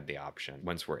if I had the option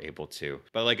once we're able to.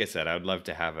 But like I said, I would love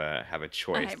to have a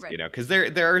A choice, you hybrid. know, because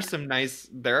there are Yeah. some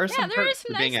Yeah, there are perks some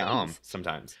to nice being at home things.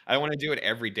 sometimes. I don't want to do it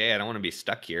every day. I don't want to be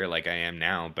stuck here like I am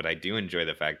now, but I do enjoy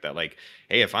the fact that like,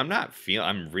 hey, if I'm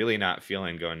really not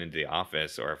feeling going into the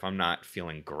office, or if I'm not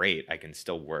feeling great, I can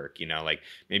still work, you know, like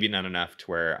maybe not enough to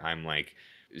where I'm like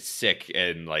sick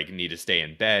and like need to stay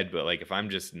in bed, but like if I'm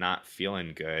just not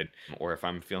feeling good or if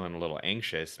I'm feeling a little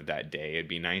anxious that day, it'd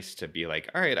be nice to be like,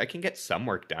 all right, I can get some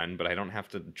work done, but I don't have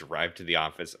to drive to the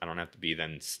office. I don't have to be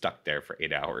then stuck there for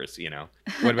 8 hours, you know?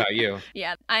 What about you?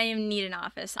 Yeah, I need an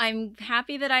office. I'm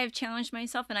happy that I have challenged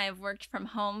myself and I have worked from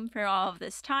home for all of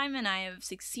this time and I have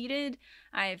succeeded.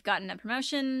 I've gotten a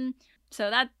promotion. So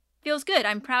that feels good.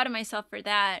 I'm proud of myself for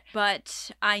that.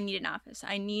 But I need an office.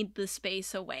 I need the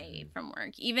space away from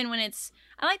work. Even when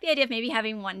I like the idea of maybe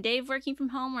having one day of working from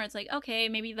home where it's like, okay,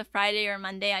 maybe the Friday or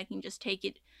Monday I can just take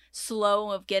it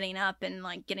slow of getting up and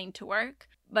like getting to work.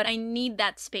 But I need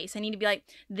that space. I need to be like,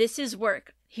 this is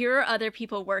work. Here are other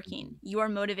people working. You are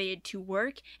motivated to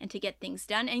work and to get things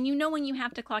done. And you know when you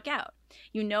have to clock out.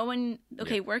 You know when,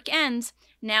 okay, work ends.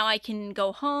 Now I can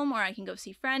go home or I can go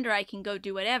see a friend or I can go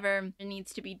do whatever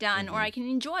needs to be done. Or I can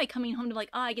enjoy coming home to like,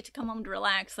 oh, I get to come home to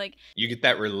relax. Like, You get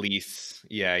that release.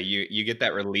 Yeah, you get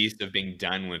that release of being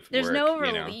done with there's work, no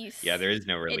you know? release. Yeah, there is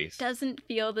no It release. doesn't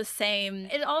feel the same.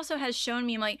 It also has shown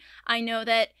me, like, I know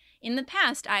that in the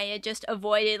past I had just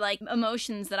avoided like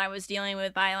emotions that I was dealing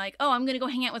with by like, oh, I'm gonna go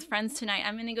hang out with friends tonight.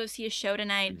 I'm gonna go see a show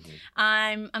tonight.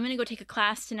 I'm gonna go take a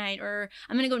class tonight, or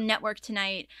I'm gonna go network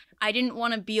tonight. I didn't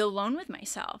want to be alone with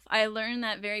myself. I learned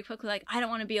that very quickly. Like, I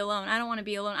don't want to be alone. I don't want to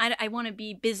be alone. I want to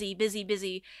be busy, busy,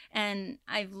 busy. And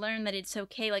I've learned that it's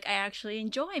okay. Like, I actually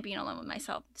enjoy being alone with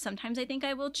myself. Sometimes I think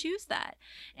I will choose that.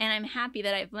 And I'm happy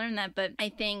that I've learned that. But I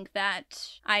think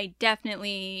that I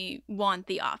definitely want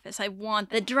the office. I want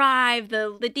the drive,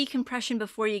 the decompression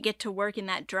before you get to work. And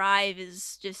that drive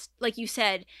is just, like you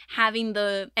said, having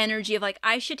the energy of like,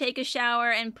 I should take a shower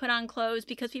and put on clothes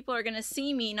because people are going to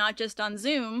see me, not just on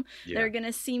Zoom. They're going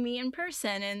to see me in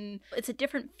person, and it's a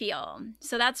different feel.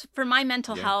 So that's for my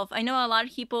mental health. I know a lot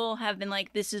of people have been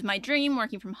like, this is my dream,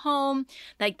 working from home.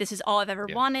 Like, this is all I've ever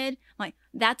wanted. I'm like,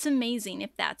 that's amazing if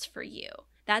that's for you.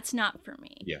 That's not for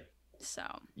me. Yeah. So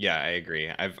Yeah, I agree.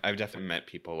 I've definitely met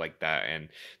people like that, and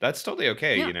that's totally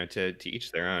okay, you know, to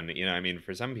each their own. You know, I mean,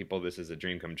 for some people this is a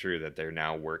dream come true that they're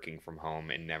now working from home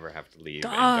and never have to leave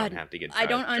and don't have to get I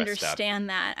don't dressed up. understand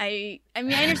that. I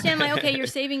mean, I understand like, okay, you're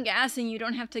saving gas and you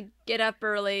don't have to get up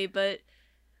early, but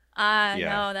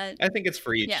no, that I think it's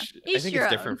for each. I each think your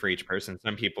it's own. different for each person.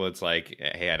 Some people it's like,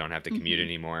 hey, I don't have to commute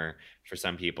anymore. For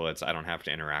some people, it's I don't have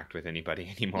to interact with anybody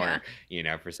anymore. You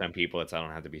know, for some people, it's I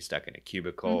don't have to be stuck in a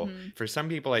cubicle. For some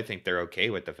people, I think they're okay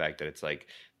with the fact that it's like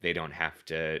they don't have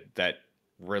to that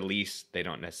release. They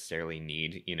don't necessarily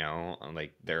need. You know,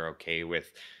 like they're okay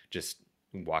with just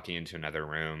walking into another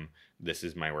room. This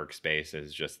is my workspace,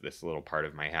 is just this little part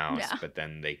of my house, but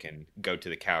then they can go to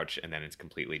the couch and then it's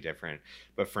completely different.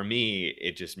 But for me,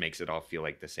 it just makes it all feel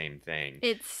like the same thing.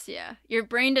 It's your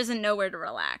brain doesn't know where to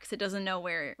relax. It doesn't know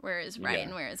where is right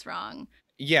and where is wrong.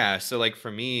 Yeah, so like for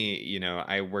me, you know,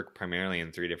 I work primarily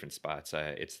in three different spots.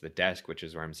 It's the desk, which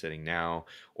is where I'm sitting now,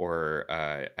 or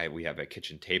we have a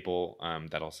kitchen table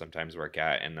that I'll sometimes work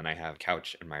at, and then I have a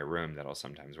couch in my room that I'll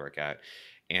sometimes work at.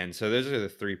 And so those are the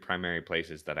three primary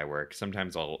places that I work.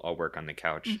 Sometimes I'll work on the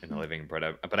couch in the living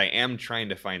room, but I am trying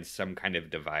to find some kind of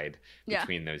divide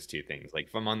between those two things. Like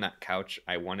if I'm on that couch,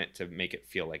 I want it to make it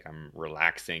feel like I'm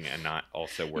relaxing and not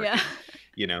also working,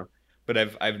 you know?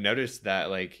 But I've noticed that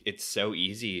like it's so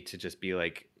easy to just be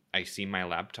like, I see my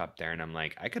laptop there and I'm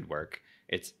like, I could work.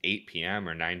 It's 8 p.m.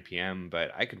 or 9 p.m.,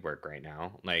 but I could work right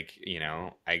now. Like, you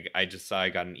know, I just saw I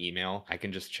got an email. I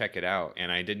can just check it out.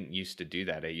 And I didn't used to do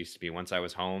that. It used to be once I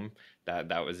was home,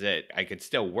 that was it. I could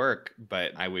still work,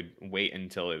 but I would wait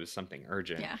until it was something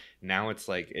urgent. Yeah. Now it's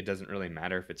like it doesn't really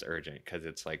matter if it's urgent because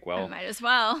it's like, I well, might as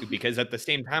well. because at the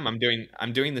same time I'm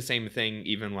doing the same thing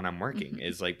even when I'm working.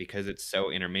 Is like because it's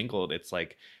so intermingled, it's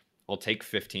like I'll take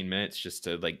 15 minutes just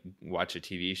to like watch a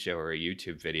TV show or a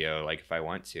YouTube video, like if I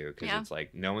want to, because it's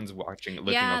like no one's watching,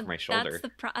 looking over my shoulder.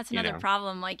 That's another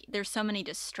problem. Like there's so many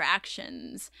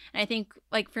distractions, and I think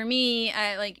like for me,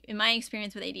 like in my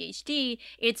experience with ADHD,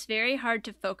 it's very hard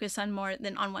to focus on more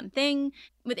than on one thing.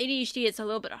 With ADHD, it's a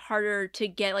little bit harder to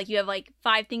get, like, you have like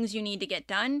 5 things you need to get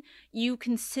done. You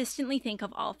consistently think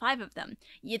of all 5 of them.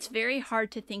 It's very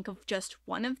hard to think of just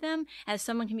one of them, as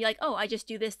someone can be like, oh, I just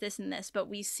do this, this, and this, but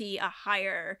we see a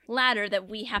higher ladder that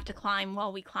we have to climb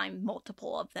while we climb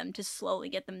multiple of them to slowly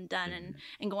get them done,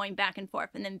 and going back and forth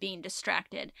and then being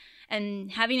distracted.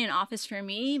 And having an office for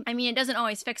me, I mean, it doesn't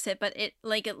always fix it, but it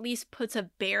like at least puts a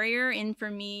barrier in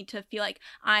for me to feel like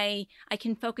I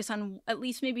can focus on at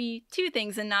least maybe 2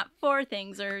 things and not 4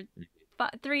 things, or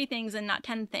 3 things and not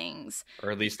 10 things.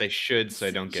 Or at least I should, so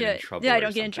I don't get in trouble. Yeah, I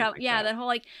don't get in trouble. Like that whole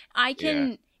like I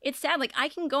can it's sad. Like, I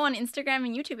can go on Instagram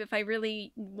and YouTube if I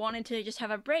really wanted to just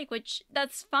have a break, which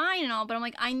that's fine and all, but I'm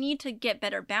like, I need to get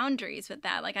better boundaries with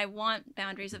that. Like, I want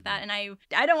boundaries of that, and I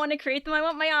don't want to create them. I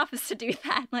want my office to do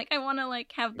that. Like, I want to,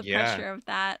 like, have the Yeah. pressure of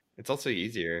that. It's also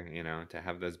easier, to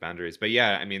have those boundaries. But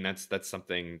yeah, I mean, that's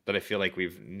something that I feel like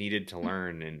we've needed to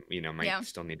learn and, Yeah. might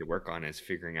still need to work on is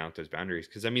figuring out those boundaries.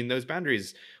 Because I mean, those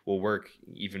boundaries will work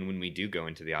even when we do go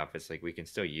into the office. Like we can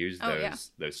still use Oh, yeah.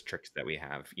 those tricks that we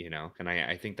have, And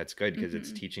I think that's good because it's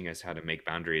Hmm. teaching us how to make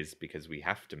boundaries because we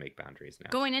have to make boundaries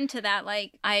now. Going into that,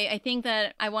 like, I think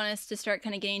that I want us to start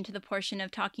kind of getting to the portion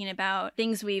of talking about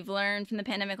things we've learned from the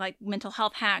pandemic, like mental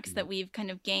health hacks that we've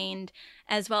kind of gained,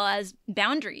 as well as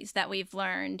boundaries that we've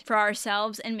learned for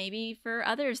ourselves and maybe for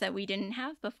others that we didn't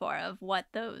have before, of what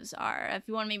those are. If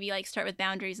you want to maybe like start with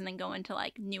boundaries and then go into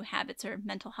like new habits or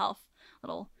mental health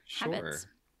little habits.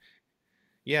 Sure.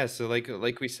 Yeah, so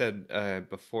like we said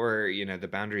before, the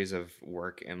boundaries of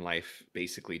work and life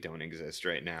basically don't exist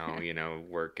right now,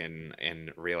 work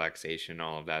and relaxation,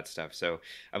 all of that stuff. So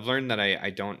I've learned that I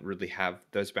don't really have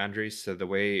those boundaries. So the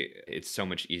way it's so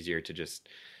much easier to just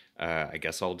I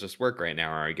guess I'll just work right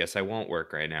now, or I guess I won't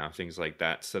work right now, things like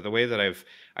that. So the way that I've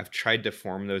tried to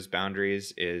form those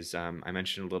boundaries is I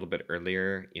mentioned a little bit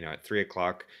earlier, at 3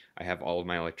 o'clock, I have all of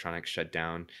my electronics shut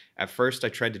down. At first, I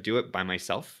tried to do it by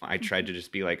myself. I tried to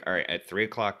just be like, all right, at 3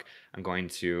 o'clock, I'm going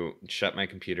to shut my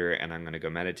computer and I'm going to go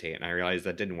meditate. And I realized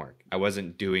that didn't work. I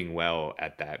wasn't doing well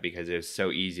at that because it was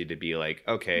so easy to be like,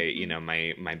 okay,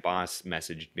 my boss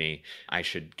messaged me, I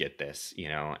should get this,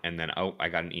 and then, oh, I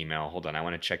got an email. Hold on, I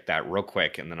want to check that real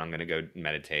quick. And then I'm going to go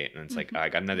meditate. And it's like, oh, I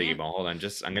got another Yeah. email. Hold on,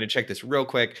 I'm going to check this real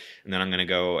quick. And then I'm going to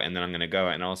go, and then I'm going to go.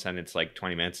 And all of a sudden it's like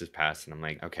 20 minutes has passed. And I'm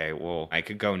like, okay, well, I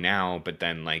could go now, but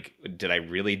then like, did I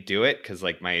really do it? Because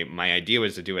like my idea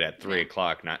was to do it at 3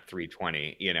 o'clock, not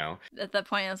 3:20, At that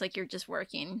point, I was like, you're just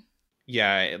working.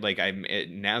 Yeah, like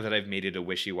now that I've made it a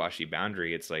wishy-washy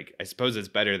boundary, it's like I suppose it's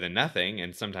better than nothing,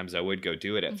 and sometimes I would go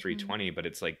do it at 3:20, but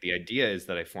it's like the idea is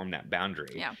that I form that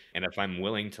boundary, Yeah. and if I'm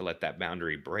willing to let that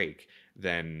boundary break,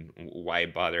 then why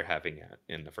bother having it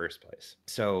in the first place?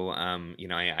 So,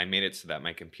 I made it so that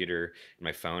my computer,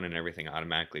 my phone, and everything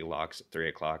automatically locks at 3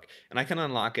 o'clock, and I can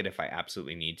unlock it if I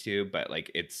absolutely need to, but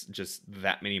like it's just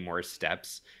that many more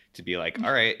steps to be like,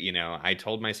 all right, I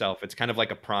told myself it's kind of like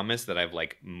a promise that I've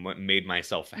like made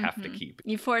myself have to keep.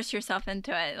 You force yourself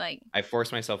into it, like. I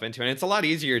force myself into it. And it's a lot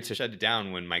easier to shut it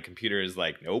down when my computer is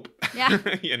like, nope.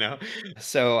 Yeah.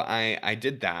 So I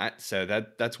did that. So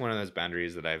that's one of those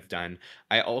boundaries that I've done.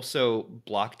 I also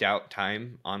blocked out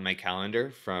time on my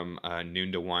calendar from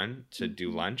noon to 1 to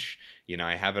do lunch.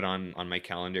 I have it on my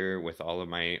calendar with all of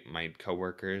my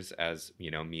coworkers as,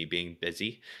 me being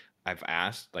busy. I've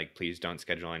asked, like, please don't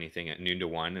schedule anything at noon to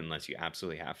 1 unless you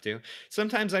absolutely have to.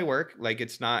 Sometimes I work, like,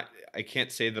 I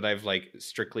can't say that I've, like,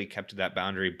 strictly kept that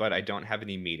boundary, but I don't have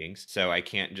any meetings. So I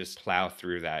can't just plow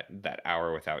through that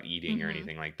hour without eating or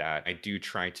anything like that. I do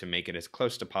try to make it as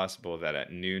close to possible that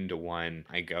at noon to 1,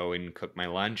 I go and cook my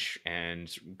lunch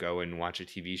and go and watch a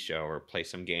TV show or play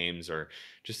some games or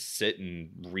just sit and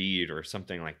read or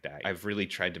something like that. I've really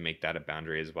tried to make that a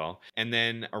boundary as well. And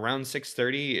then around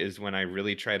 6:30 is when I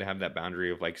really try to have that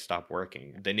boundary of like stop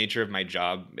working. The nature of my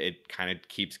job, it kind of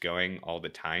keeps going all the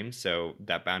time, so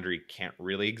that boundary can't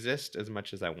really exist as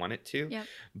much as I want it to. Yep.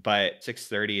 But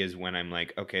 6:30 is when I'm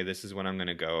like, okay, this is when I'm going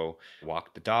to go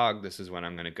walk the dog, this is when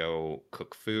I'm going to go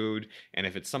cook food, and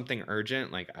if it's something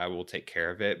urgent, like I will take care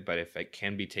of it, but if it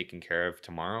can be taken care of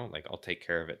tomorrow, like I'll take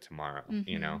care of it tomorrow,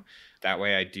 That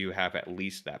way I do have at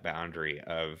least that boundary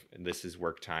of this is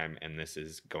work time and this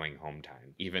is going home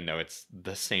time, even though it's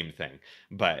the same thing.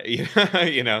 But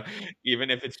even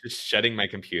if it's just shutting my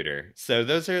computer. So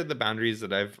those are the boundaries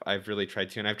that I've really tried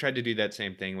to. And I've tried to do that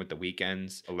same thing with the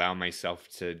weekends, allow myself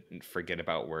to forget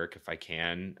about work if I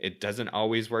can. It doesn't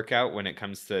always work out when it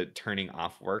comes to turning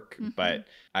off work, but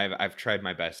I've tried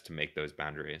my best to make those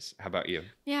boundaries. How about you?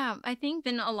 Yeah, I think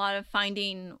been a lot of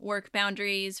finding work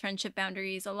boundaries, friendship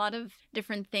boundaries, a lot of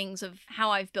different things of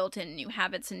how I've built in new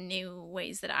habits and new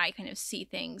ways that I kind of see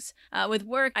things. With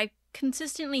work, I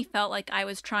consistently felt like I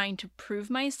was trying to prove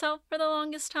myself for the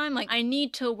longest time. Like, I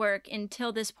need to work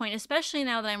until this point, especially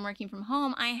now that I'm working from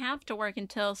home. I have to work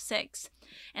until 6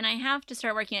 and I have to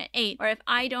start working at 8. Or if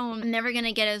I don't, I'm never going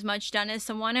to get as much done as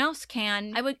someone else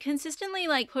can. I would consistently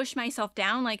like push myself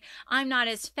down. Like, I'm not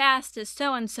as fast as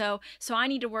so-and-so, so I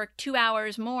need to work 2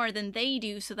 hours more than they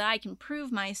do so that I can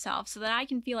prove myself, so that I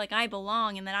can feel like I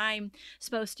belong and that I'm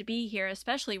supposed to be here,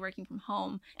 especially working from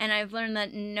home. And I've learned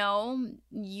that no,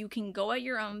 you can go at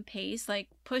your own pace. Like,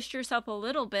 push yourself a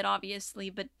little bit, obviously,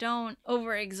 but don't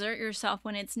overexert yourself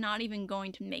when it's not even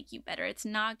going to make you better. It's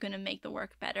not going to make the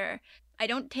work better. I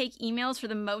don't take emails for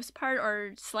the most part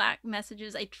or Slack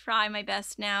messages. I try my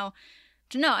best now.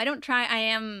 No, I don't try.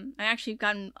 I actually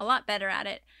gotten a lot better at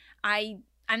it.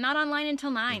 I'm not online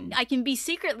until 9. I can be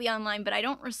secretly online, but I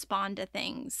don't respond to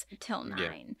things till 9.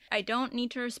 Yeah. I don't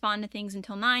need to respond to things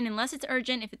until 9 unless it's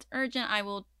urgent. If it's urgent, I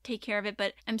will take care of it.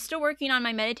 But I'm still working on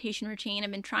my meditation routine.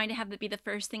 I've been trying to have it be the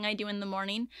first thing I do in the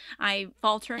morning. I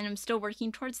falter and I'm still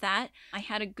working towards that. I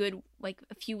had a good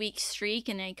a few weeks streak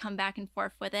and I come back and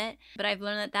forth with it. But I've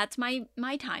learned that that's my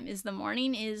time, is the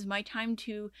morning is my time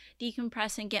to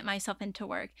decompress and get myself into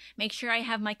work. Make sure I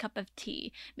have my cup of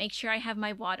tea. Make sure I have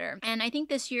my water. And I think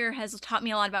this year has taught me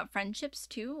a lot about friendships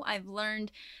too. I've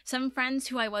learned some friends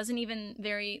who I wasn't even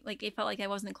very, it felt like I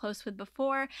wasn't close with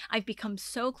before. I've become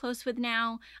so close with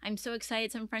now. I'm so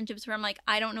excited. Some friendships where I'm like,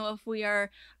 I don't know if we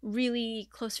are really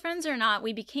close friends or not.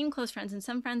 We became close friends. And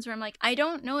some friends where I'm like, I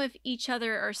don't know if each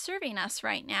other are serving us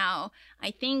right now.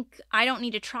 I think I don't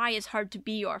need to try as hard to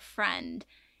be your friend.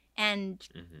 And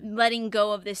letting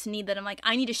go of this need that I'm like,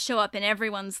 I need to show up in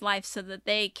everyone's life so that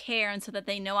they care and so that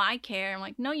they know I care. I'm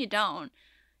like, no, you don't.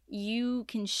 You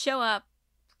can show up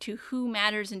to who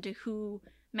matters and to who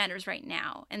matters right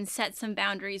now, and set some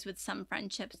boundaries with some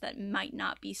friendships that might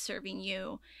not be serving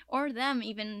you or them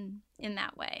even in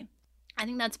that way. I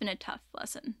think that's been a tough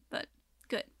lesson, but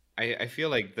good. I feel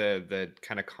like the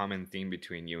kind of common theme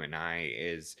between you and I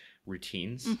is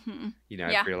routines.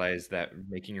 I've realized that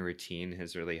making a routine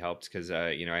has really helped because,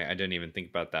 I didn't even think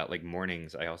about that. Like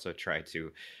mornings, I also try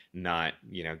to not,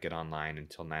 get online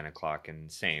until 9 o'clock,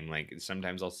 and same, like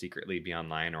sometimes I'll secretly be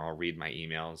online or I'll read my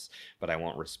emails, but I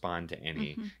won't respond to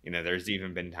any. There's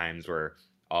even been times where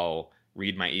I'll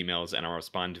read my emails and I'll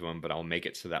respond to them, but I'll make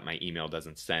it so that my email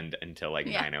doesn't send until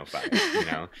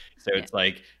 9:05, So it's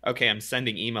like, okay, I'm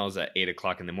sending emails at 8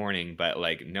 o'clock in the morning, but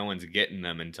no one's getting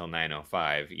them until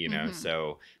 9:05,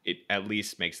 so it at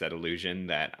least makes that illusion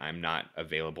that I'm not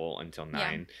available until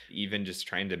 9. Even just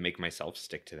trying to make myself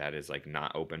stick to that is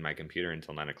not open my computer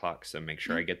until 9 o'clock. So make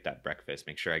sure I get that breakfast,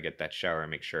 make sure I get that shower,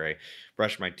 make sure I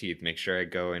brush my teeth, make sure I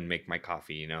go and make my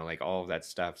coffee, all of that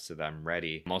stuff so that I'm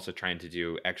ready. I'm also trying to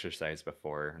do exercise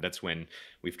before. That's when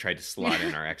we've tried to slot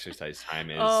in our exercise time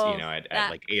is,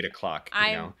 at 8 o'clock,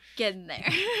 I'm getting there.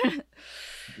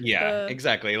 Yeah,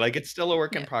 exactly. It's still a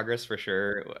work in progress for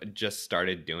sure. Just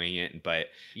started doing it, but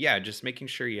yeah, just making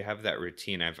sure you have that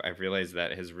routine. I've realized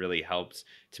that has really helped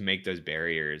to make those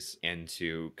barriers and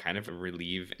to kind of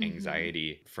relieve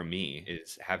anxiety for me.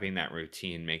 Is having that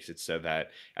routine makes it so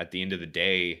that at the end of the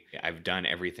day, I've done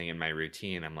everything in my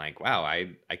routine. I'm like, wow,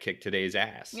 I kicked today's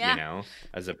ass,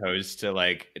 as opposed to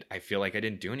I feel like I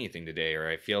didn't do anything today, or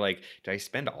I feel like, did I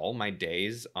spend all my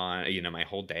days on, my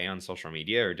whole day on social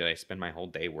media, or did I spend my whole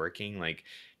day working?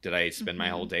 Did I spend my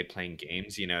whole day playing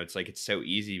games? It's it's so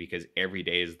easy because every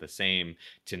day is the same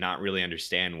to not really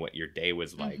understand what your day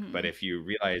was like. But if you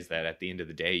realize that at the end of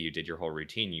the day, you did your whole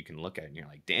routine, you can look at it and you're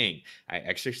like, dang, I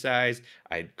exercised,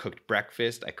 I cooked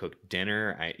breakfast, I cooked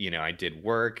dinner, I did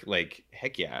work.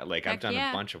 Heck yeah. I've done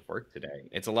a bunch of work today.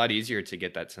 It's a lot easier to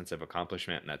get that sense of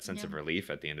accomplishment and that sense of relief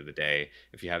at the end of the day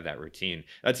if you have that routine.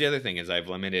 That's the other thing, is I've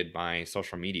limited my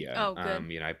social media. Oh,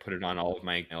 good. I put it on all of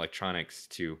my electronics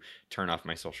to turn off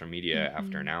my social media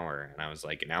after an hour. And I was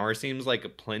like, an hour seems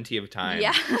like plenty of time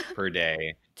per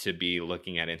day to be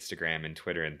looking at Instagram and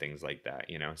Twitter and things like that.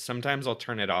 Sometimes I'll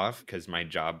turn it off because my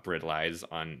job relies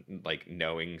on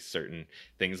knowing certain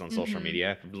things on social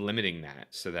media, limiting that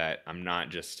so that I'm not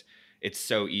just, it's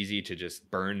so easy to just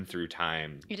burn through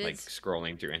time,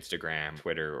 scrolling through Instagram,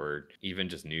 Twitter, or even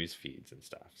just news feeds and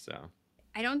stuff. So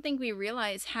I don't think we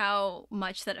realize how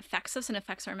much that affects us and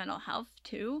affects our mental health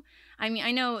too. I mean,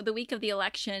 I know the week of the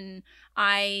election,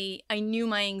 I knew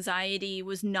my anxiety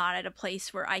was not at a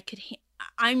place where I could.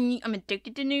 I'm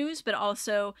addicted to news, but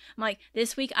also I'm like,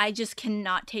 this week I just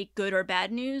cannot take good or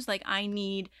bad news. I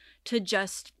need to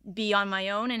just be on my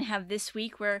own and have this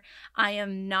week where I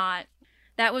am not.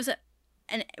 That was a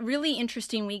really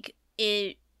interesting week.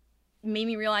 It made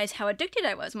me realize how addicted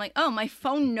I was. I'm like, oh, my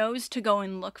phone knows to go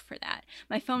and look for that.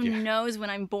 My phone knows when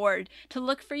I'm bored to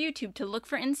look for YouTube, to look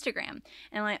for Instagram.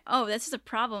 And I'm like, oh, this is a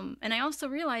problem. And I also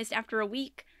realized after a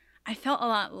week, I felt a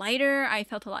lot lighter. I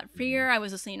felt a lot freer. I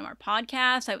was listening to more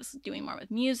podcasts. I was doing more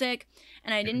with music.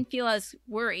 And I didn't feel as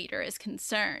worried or as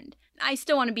concerned. I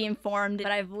still want to be informed,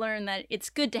 but I've learned that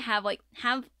it's good to have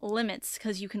limits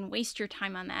because you can waste your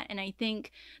time on that. And I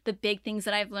think the big things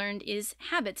that I've learned is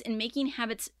habits, and making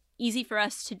habits easy for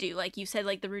us to do. Like you said,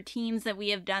 the routines that we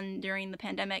have done during the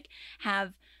pandemic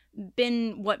have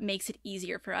been what makes it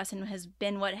easier for us and has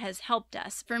been what has helped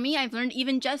us. For me, I've learned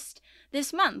even just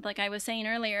this month, like I was saying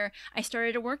earlier, I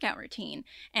started a workout routine.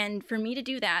 And for me to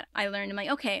do that, I learned, I'm like,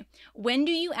 okay, when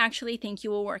do you actually think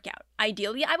you will work out?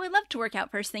 Ideally, I would love to work out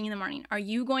first thing in the morning. Are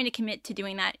you going to commit to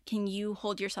doing that? Can you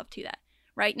hold yourself to that?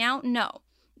 Right now, no.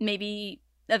 Maybe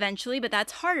eventually, but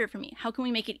that's harder for me. How can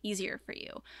we make it easier for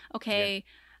you? Okay,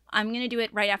 I'm going to do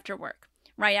it right after work.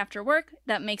 Right after work,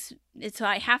 that makes it so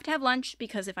I have to have lunch,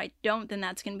 because if I don't, then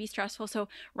that's going to be stressful. So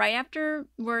right after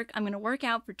work, I'm going to work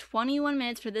out for 21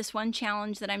 minutes for this one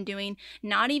challenge that I'm doing.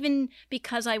 Not even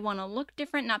because I want to look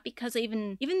different, not because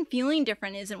even feeling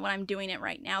different isn't what I'm doing it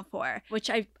right now for, which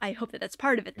I hope that that's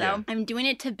part of it though. Yeah. I'm doing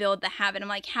it to build the habit. I'm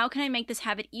like, how can I make this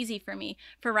habit easy for me?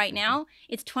 For right now,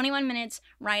 it's 21 minutes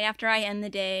right after I end the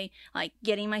day, like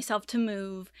getting myself to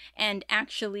move and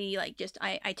actually like just,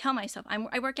 I tell myself,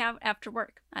 I work out after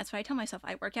work. That's what I tell myself.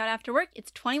 I work out after work. It's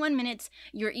 21 minutes.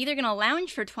 You're either going to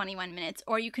lounge for 21 minutes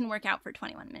or you can work out for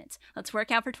 21 minutes. Let's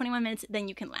work out for 21 minutes, then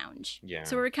you can lounge. Yeah.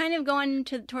 So we're kind of going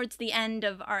towards the end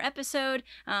of our episode.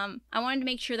 I wanted to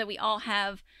make sure that we all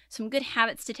have some good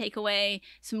habits to take away,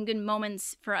 some good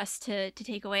moments for us to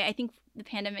take away. I think the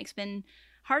pandemic's been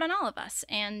hard on all of us.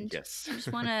 And yes. I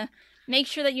just want to make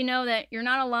sure that you know that you're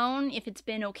not alone. If it's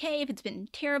been okay, if it's been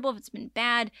terrible, if it's been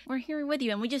bad, we're here with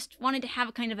you. And we just wanted to have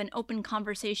a kind of an open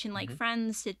conversation like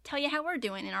friends to tell you how we're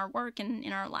doing in our work and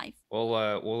in our life.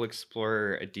 We'll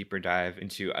explore a deeper dive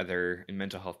into other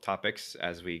mental health topics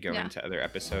as we go into other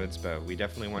episodes, but we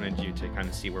definitely wanted you to kind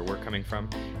of see where we're coming from,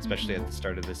 especially at the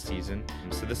start of this season.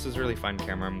 So this was really fun,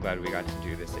 Cameron. I'm glad we got to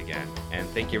do this again. And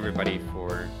thank you everybody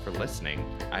for listening.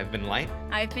 I've been Light.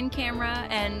 I've been Camera,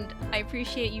 and I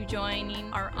appreciate you joining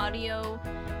our audio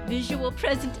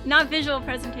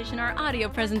presentation, our audio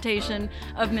presentation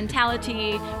of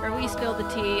Mentality, where we spill the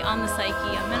tea on the psyche,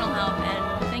 on mental health,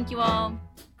 and thank you all.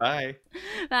 Bye.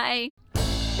 Bye.